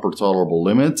to the upper tolerable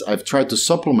limit. I've tried to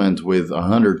supplement with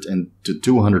 100 to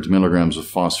 200 milligrams of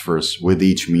phosphorus with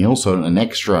each meal, so an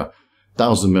extra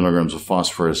 1,000 milligrams of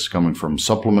phosphorus coming from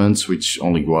supplements, which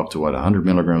only go up to, 100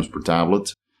 milligrams per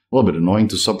tablet. A little bit annoying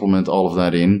to supplement all of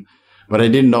that in, but I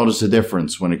didn't notice a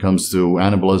difference when it comes to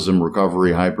anabolism,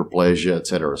 recovery, hyperplasia,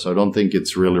 etc. So I don't think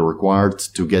it's really required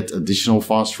to get additional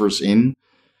phosphorus in.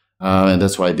 And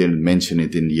that's why I didn't mention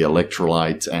it in the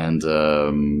electrolyte and,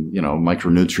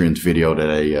 micronutrient video that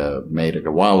I made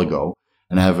a while ago.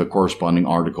 And I have a corresponding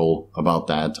article about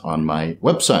that on my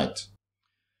website.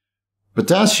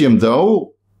 Potassium,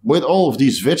 though, with all of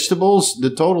these vegetables, the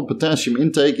total potassium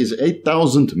intake is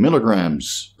 8,000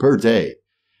 milligrams per day.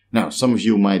 Now, some of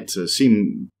you might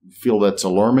feel that's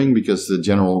alarming because the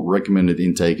general recommended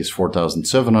intake is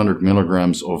 4,700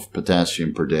 milligrams of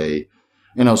potassium per day.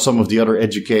 Some of the other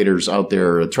educators out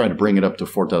there try to bring it up to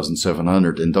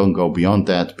 4,700 and don't go beyond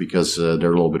that because they're a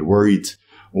little bit worried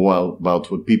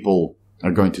about what people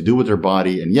are going to do with their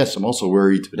body. And yes, I'm also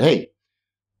worried, but hey,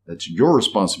 that's your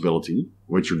responsibility,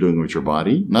 what you're doing with your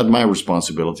body, not my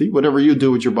responsibility. Whatever you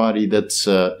do with your body, that's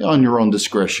on your own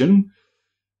discretion.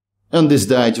 On this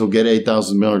diet, you'll get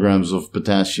 8,000 milligrams of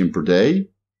potassium per day,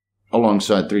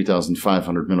 alongside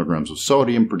 3,500 milligrams of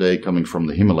sodium per day coming from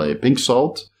the Himalaya pink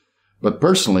salt. But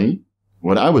personally,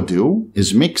 what I would do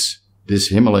is mix this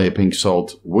Himalaya pink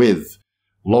salt with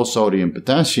low sodium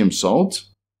potassium salt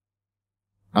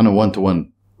on a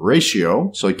 1-to-1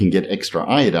 ratio, so you can get extra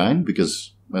iodine,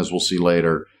 because as we'll see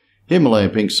later, Himalaya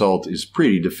pink salt is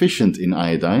pretty deficient in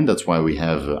iodine. That's why we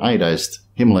have iodized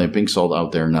Himalaya pink salt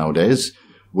out there nowadays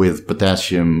with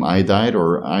potassium iodide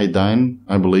or iodine,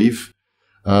 I believe.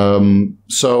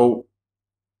 So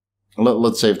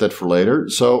let's save that for later.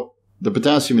 So the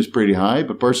potassium is pretty high,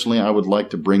 but personally I would like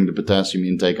to bring the potassium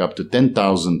intake up to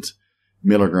 10,000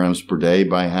 milligrams per day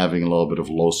by having a little bit of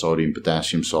low sodium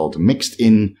potassium salt mixed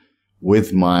in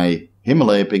with my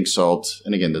Himalaya pink salt.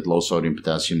 And again, that low sodium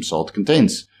potassium salt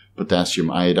contains potassium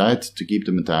iodide to keep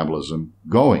the metabolism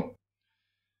going.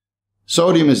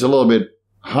 Sodium is a little bit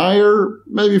higher,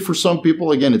 maybe for some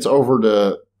people. Again, it's over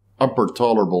the upper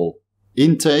tolerable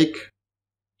intake.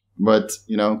 But,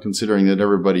 considering that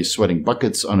everybody's sweating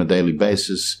buckets on a daily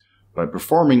basis by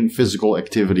performing physical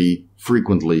activity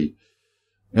frequently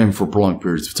and for prolonged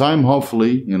periods of time,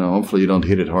 hopefully you don't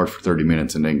hit it hard for 30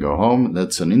 minutes and then go home.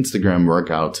 That's an Instagram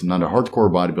workout, not a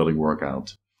hardcore bodybuilding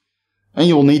workout. And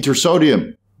you'll need your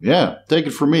sodium. Yeah, take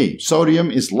it from me.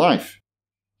 Sodium is life.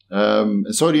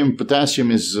 Sodium, potassium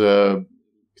is,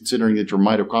 considering that your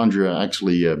mitochondria are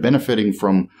actually benefiting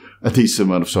from a decent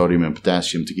amount of sodium and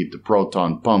potassium to keep the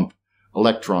proton pump,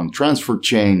 electron transfer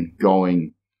chain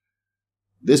going.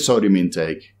 This sodium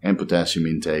intake and potassium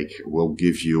intake will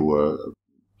give you,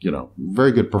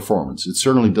 very good performance. It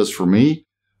certainly does for me,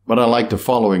 but I like the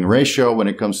following ratio when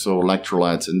it comes to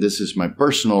electrolytes, and this is my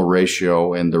personal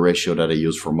ratio and the ratio that I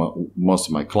use for most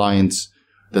of my clients.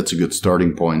 That's a good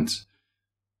starting point.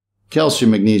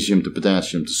 Calcium, magnesium to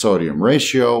potassium to sodium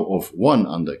ratio of 1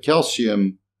 on the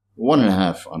calcium,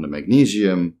 1.5 on the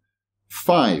magnesium,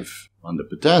 5 on the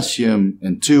potassium,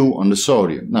 and 2 on the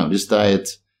sodium. Now, this diet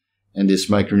and this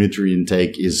micronutrient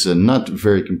intake is not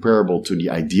very comparable to the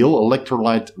ideal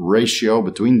electrolyte ratio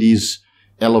between these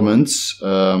elements.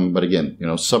 But again,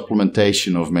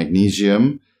 supplementation of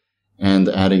magnesium and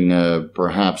adding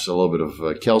perhaps a little bit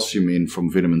of calcium in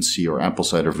from vitamin C or apple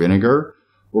cider vinegar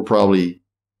will probably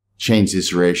change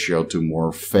this ratio to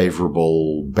more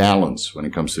favorable balance when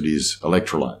it comes to these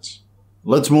electrolytes.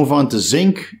 Let's move on to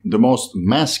zinc, the most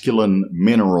masculine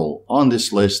mineral on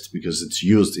this list because it's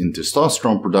used in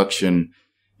testosterone production,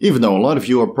 even though a lot of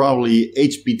you are probably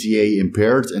HPTA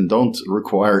impaired and don't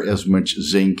require as much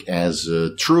zinc as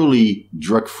truly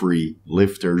drug-free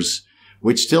lifters,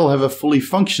 which still have a fully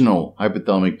functional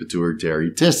hypothalamic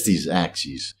pituitary testes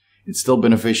axis. It's still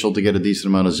beneficial to get a decent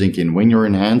amount of zinc in when you're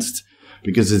enhanced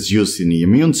because it's used in the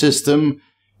immune system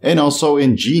and also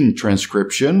in gene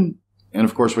transcription. And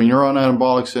of course, when you're on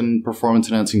anabolics and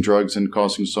performance-enhancing drugs and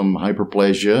causing some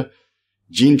hyperplasia,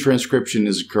 gene transcription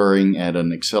is occurring at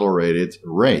an accelerated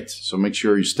rate. So make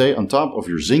sure you stay on top of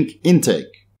your zinc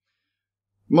intake.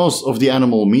 Most of the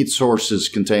animal meat sources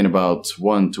contain about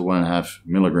 1 to 1.5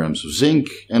 milligrams of zinc.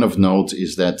 And of note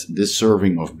is that this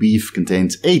serving of beef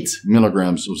contains 8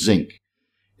 milligrams of zinc.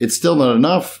 It's still not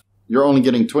enough. You're only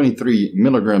getting 23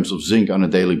 milligrams of zinc on a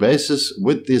daily basis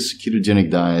with this ketogenic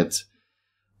diet.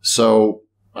 So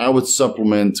I would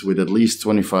supplement with at least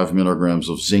 25 milligrams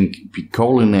of zinc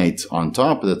picolinate on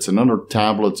top. That's another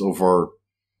tablet of our,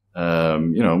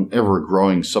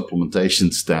 ever-growing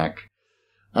supplementation stack.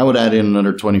 I would add in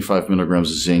another 25 milligrams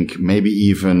of zinc, maybe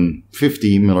even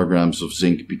 50 milligrams of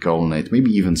zinc picolinate, maybe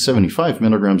even 75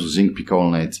 milligrams of zinc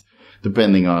picolinate,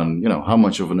 depending on, how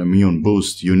much of an immune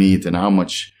boost you need and how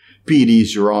much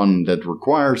PEDs you're on that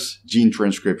requires gene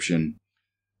transcription.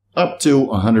 Up to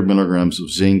 100 milligrams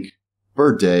of zinc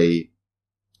per day.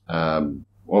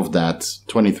 Of that,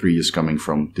 23 is coming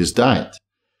from this diet.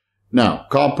 Now,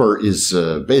 copper is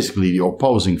basically the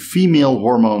opposing female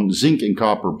hormone. Zinc and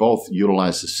copper both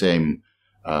utilize the same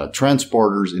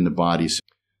transporters in the body,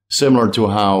 similar to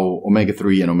how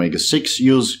omega-3 and omega-6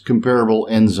 use comparable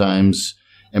enzymes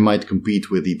and might compete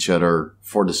with each other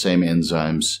for the same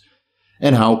enzymes.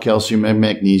 And how calcium and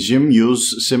magnesium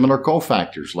use similar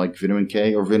cofactors like vitamin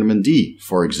K or vitamin D,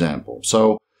 for example.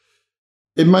 So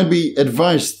it might be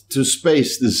advised to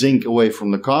space the zinc away from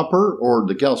the copper or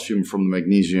the calcium from the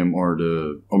magnesium or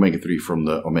the omega-3 from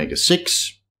the omega-6.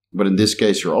 But in this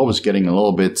case, you're always getting a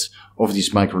little bit of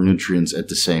these micronutrients at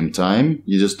the same time.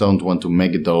 You just don't want to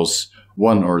megadose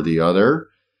one or the other.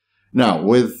 Now,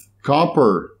 with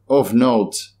copper, of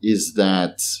note is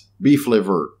that beef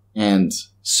liver and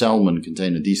salmon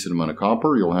contain a decent amount of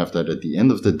copper. You'll have that at the end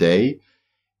of the day.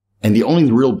 And the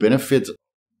only real benefit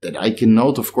that I can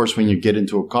note, of course, when you get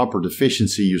into a copper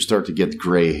deficiency, you start to get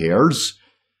gray hairs.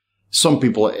 Some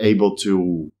people are able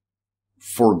to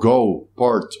forego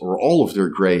part or all of their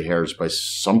gray hairs by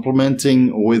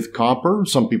supplementing with copper.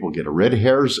 Some people get red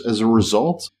hairs as a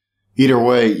result. Either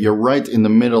way, you're right in the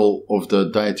middle of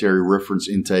the dietary reference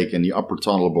intake and the upper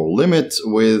tolerable limit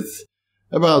with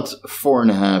about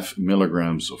 4.5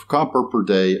 milligrams of copper per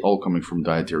day, all coming from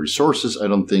dietary sources. I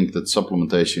don't think that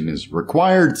supplementation is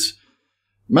required.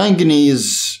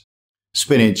 Manganese.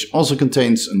 Spinach also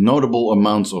contains notable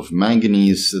amounts of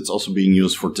manganese. That's also being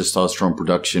used for testosterone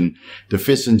production.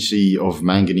 Deficiency of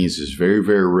manganese is very,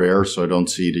 very rare, so I don't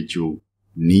see that you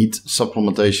need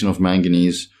supplementation of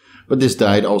manganese. But this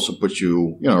diet also puts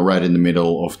you, right in the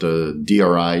middle of the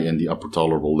DRI and the upper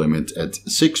tolerable limit at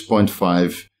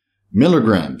 6.5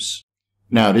 milligrams.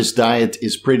 Now, this diet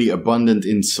is pretty abundant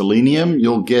in selenium.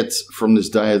 You'll get from this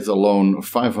diet alone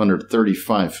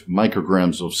 535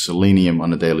 micrograms of selenium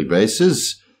on a daily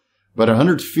basis. But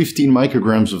 115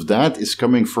 micrograms of that is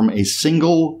coming from a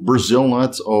single Brazil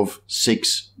nut of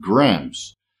 6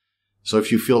 grams. So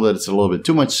if you feel that it's a little bit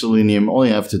too much selenium, all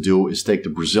you have to do is take the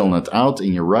Brazil nut out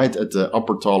and you're right at the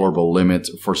upper tolerable limit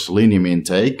for selenium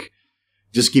intake.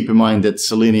 Just keep in mind that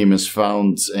selenium is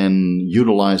found and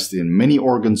utilized in many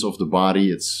organs of the body.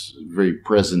 It's very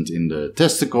present in the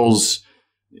testicles.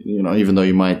 You know, even though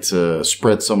you might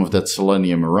spread some of that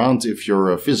selenium around if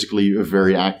you're physically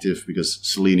very active, because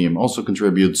selenium also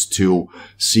contributes to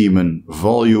semen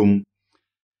volume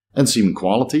and semen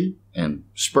quality and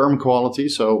sperm quality.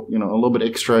 So, you know, a little bit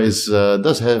extra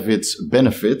does have its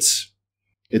benefits.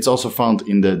 It's also found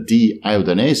in the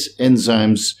deiodinase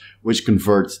enzymes, which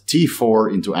convert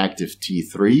T4 into active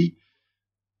T3.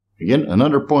 Again,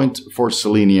 another point for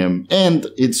selenium, and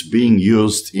it's being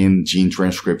used in gene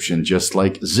transcription just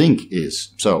like zinc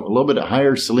is. So a little bit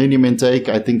higher selenium intake,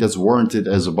 I think that's warranted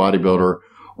as a bodybuilder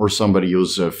or somebody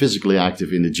who's physically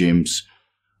active in the gyms,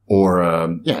 or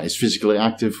is physically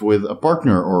active with a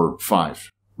partner or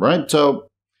 5, right? So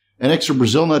an extra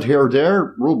Brazil nut here or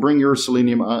there will bring your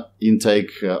selenium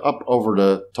intake up over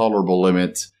the tolerable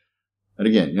limit. And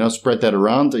again, you know, spread that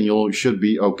around and you should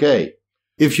be okay.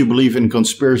 If you believe in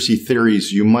conspiracy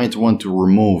theories, you might want to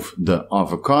remove the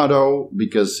avocado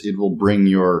because it will bring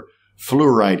your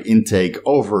fluoride intake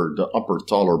over the upper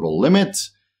tolerable limit.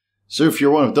 So if you're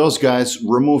one of those guys,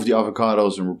 remove the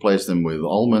avocados and replace them with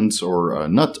almonds or a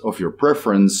nut of your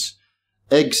preference.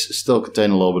 Eggs still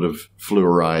contain a little bit of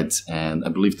fluoride, and I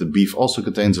believe the beef also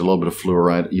contains a little bit of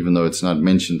fluoride, even though it's not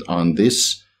mentioned on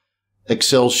this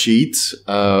Excel sheet.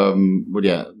 But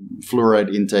yeah,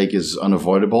 fluoride intake is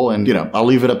unavoidable, and you know, I'll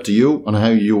leave it up to you on how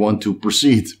you want to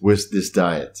proceed with this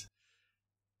diet.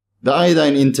 The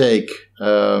iodine intake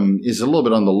is a little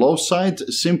bit on the low side,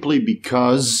 simply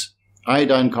because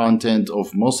iodine content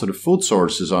of most of the food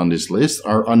sources on this list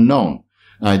are unknown.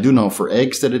 I do know for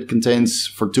eggs that it contains,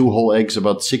 for 2 whole eggs,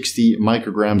 about 60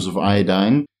 micrograms of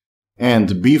iodine.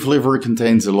 And beef liver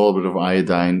contains a little bit of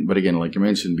iodine. But again, like I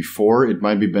mentioned before, it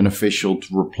might be beneficial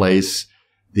to replace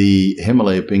the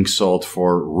Himalaya pink salt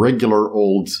for regular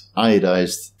old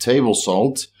iodized table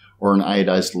salt or an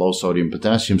iodized low sodium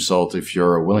potassium salt if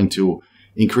you're willing to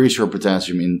increase your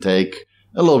potassium intake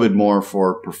a little bit more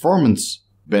for performance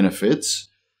benefits.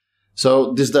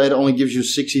 So this diet only gives you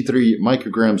 63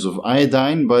 micrograms of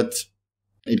iodine, but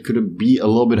it could be a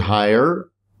little bit higher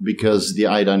because the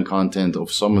iodine content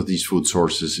of some of these food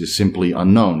sources is simply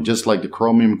unknown, just like the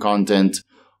chromium content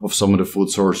of some of the food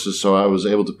sources. So I was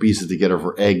able to piece it together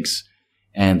for eggs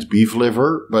and beef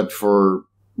liver, but for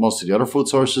most of the other food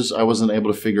sources, I wasn't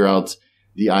able to figure out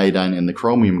the iodine and the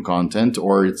chromium content,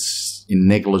 or it's in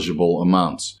negligible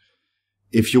amounts.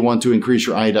 If you want to increase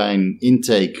your iodine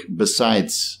intake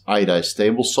besides iodized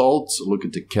table salt, look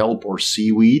at the kelp or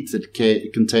seaweed that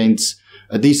contains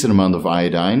a decent amount of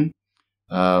iodine.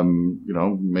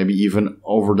 Maybe even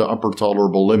over the upper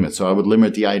tolerable limit. So I would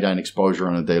limit the iodine exposure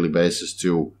on a daily basis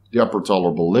to the upper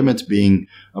tolerable limit being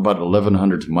about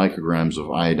 1100 micrograms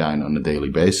of iodine on a daily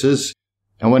basis.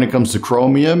 And when it comes to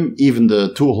chromium, even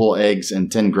the 2 whole eggs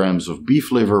and 10 grams of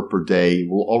beef liver per day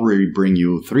will already bring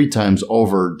you 3 times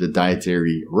over the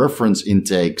dietary reference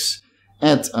intakes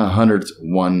at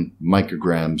 101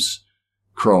 micrograms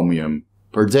chromium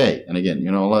per day. And again,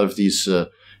 a lot of these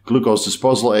glucose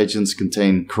disposal agents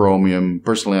contain chromium.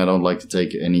 Personally, I don't like to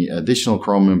take any additional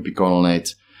chromium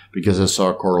picolinate because I saw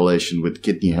a correlation with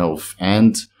kidney health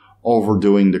and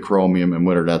overdoing the chromium, and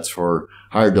whether that's for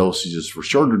higher dosages for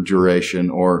shorter duration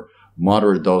or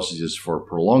moderate dosages for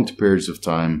prolonged periods of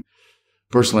time.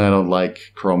 Personally, I don't like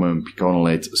chromium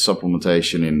piconolate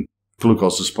supplementation in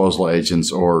glucose disposal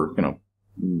agents or,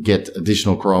 get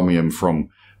additional chromium from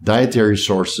dietary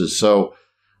sources. So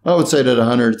I would say that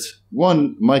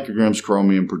 101 micrograms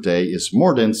chromium per day is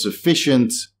more than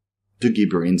sufficient to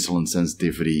keep your insulin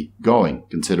sensitivity going,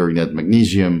 considering that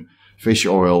magnesium, fish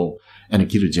oil, and a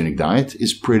ketogenic diet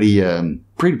is pretty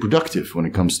productive when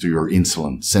it comes to your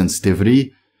insulin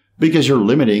sensitivity, because you're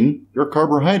limiting your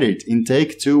carbohydrate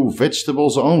intake to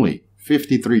vegetables only,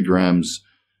 53 grams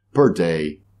per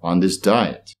day on this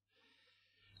diet.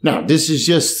 Now, this is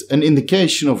just an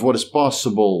indication of what is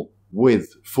possible with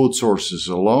food sources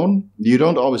alone. You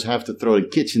don't always have to throw the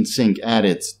kitchen sink at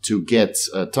it to get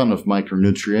a ton of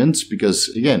micronutrients, because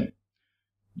again,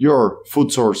 your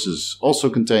food sources also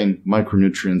contain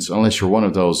micronutrients, unless you're one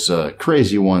of those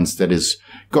crazy ones that is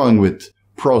going with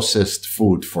processed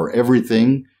food for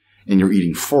everything and you're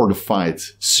eating fortified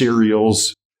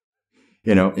cereals.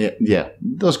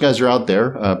 Those guys are out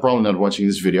there, probably not watching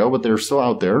this video, but they're still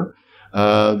out there.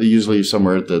 They're usually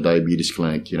somewhere at the diabetes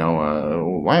clinic,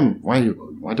 why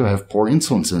do I have poor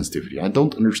insulin sensitivity? I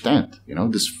don't understand.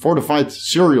 This fortified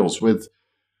cereals with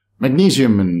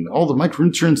magnesium and all the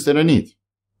micronutrients that I need.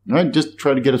 Right? Just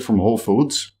try to get it from Whole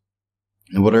Foods.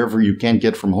 And whatever you can't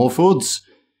get from Whole Foods,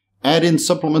 add in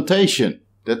supplementation.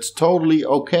 That's totally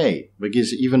okay,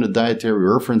 because even the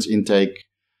dietary reference intake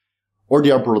or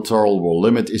the upper tolerable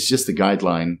limit is just a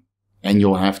guideline, and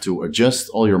you'll have to adjust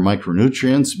all your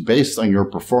micronutrients based on your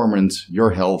performance,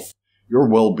 your health, your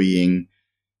well-being,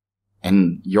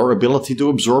 and your ability to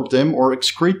absorb them or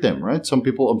excrete them, right? Some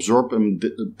people absorb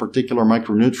particular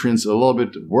micronutrients a little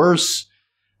bit worse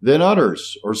than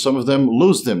others, or some of them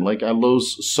lose them. Like I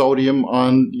lose sodium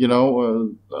on,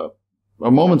 a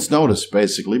moment's notice,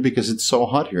 basically, because it's so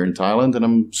hot here in Thailand and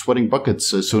I'm sweating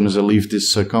buckets as soon as I leave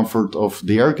this comfort of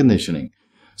the air conditioning.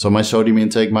 So my sodium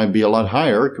intake might be a lot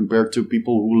higher compared to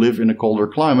people who live in a colder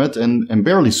climate and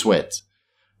barely sweat.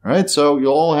 Right? So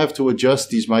you'll all have to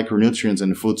adjust these micronutrients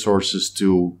and the food sources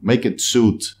to make it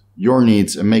suit your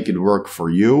needs and make it work for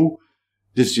you.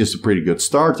 This is just a pretty good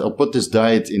start. I'll put this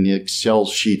diet in the Excel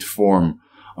sheet form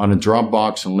on a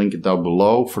Dropbox and link it down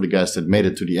below for the guys that made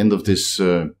it to the end of this.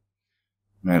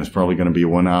 It's probably going to be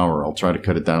 1 hour. I'll try to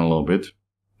cut it down a little bit.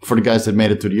 For the guys that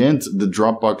made it to the end, the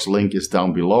Dropbox link is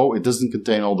down below. It doesn't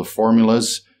contain all the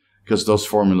formulas because those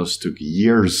formulas took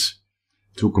years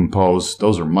to compose.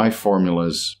 Those are my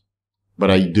formulas.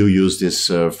 But I do use this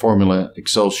formula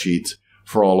Excel sheet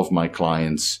for all of my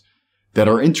clients that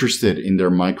are interested in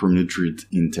their micronutrient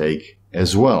intake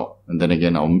as well. And then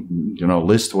again, I'll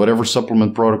list whatever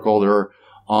supplement protocol they're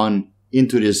on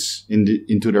into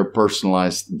their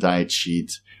personalized diet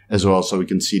sheet as well, so we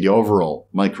can see the overall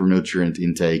micronutrient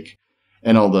intake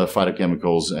and all the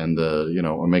phytochemicals and the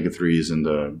omega-3s and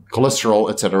the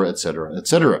cholesterol, etc., etc.,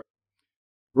 etc.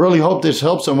 Really hope this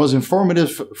helps and was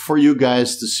informative for you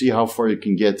guys to see how far you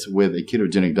can get with a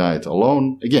ketogenic diet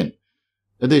alone. Again,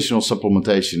 additional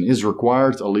supplementation is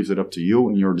required. I'll leave that up to you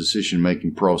in your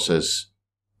decision-making process.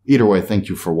 Either way, thank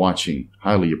you for watching.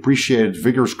 Highly appreciated.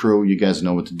 Vigorous crew, you guys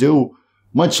know what to do.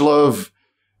 Much love.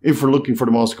 If you're looking for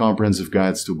the most comprehensive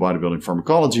guides to bodybuilding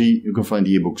pharmacology, you can find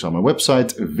the ebooks on my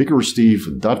website,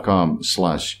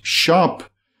 vigoroussteve.com/shop.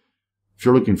 If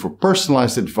you're looking for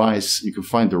personalized advice, you can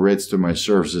find the rates to my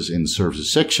services in the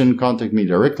services section. Contact me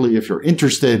directly if you're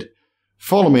interested.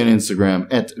 Follow me on Instagram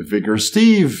at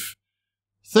VigorousSteve.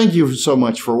 Thank you so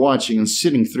much for watching and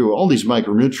sitting through all these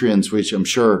micronutrients, which I'm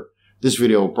sure this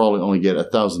video will probably only get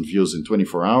 1,000 views in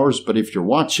 24 hours. But if you're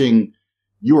watching,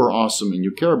 you are awesome and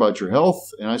you care about your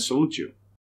health, and I salute you.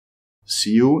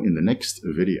 See you in the next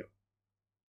video.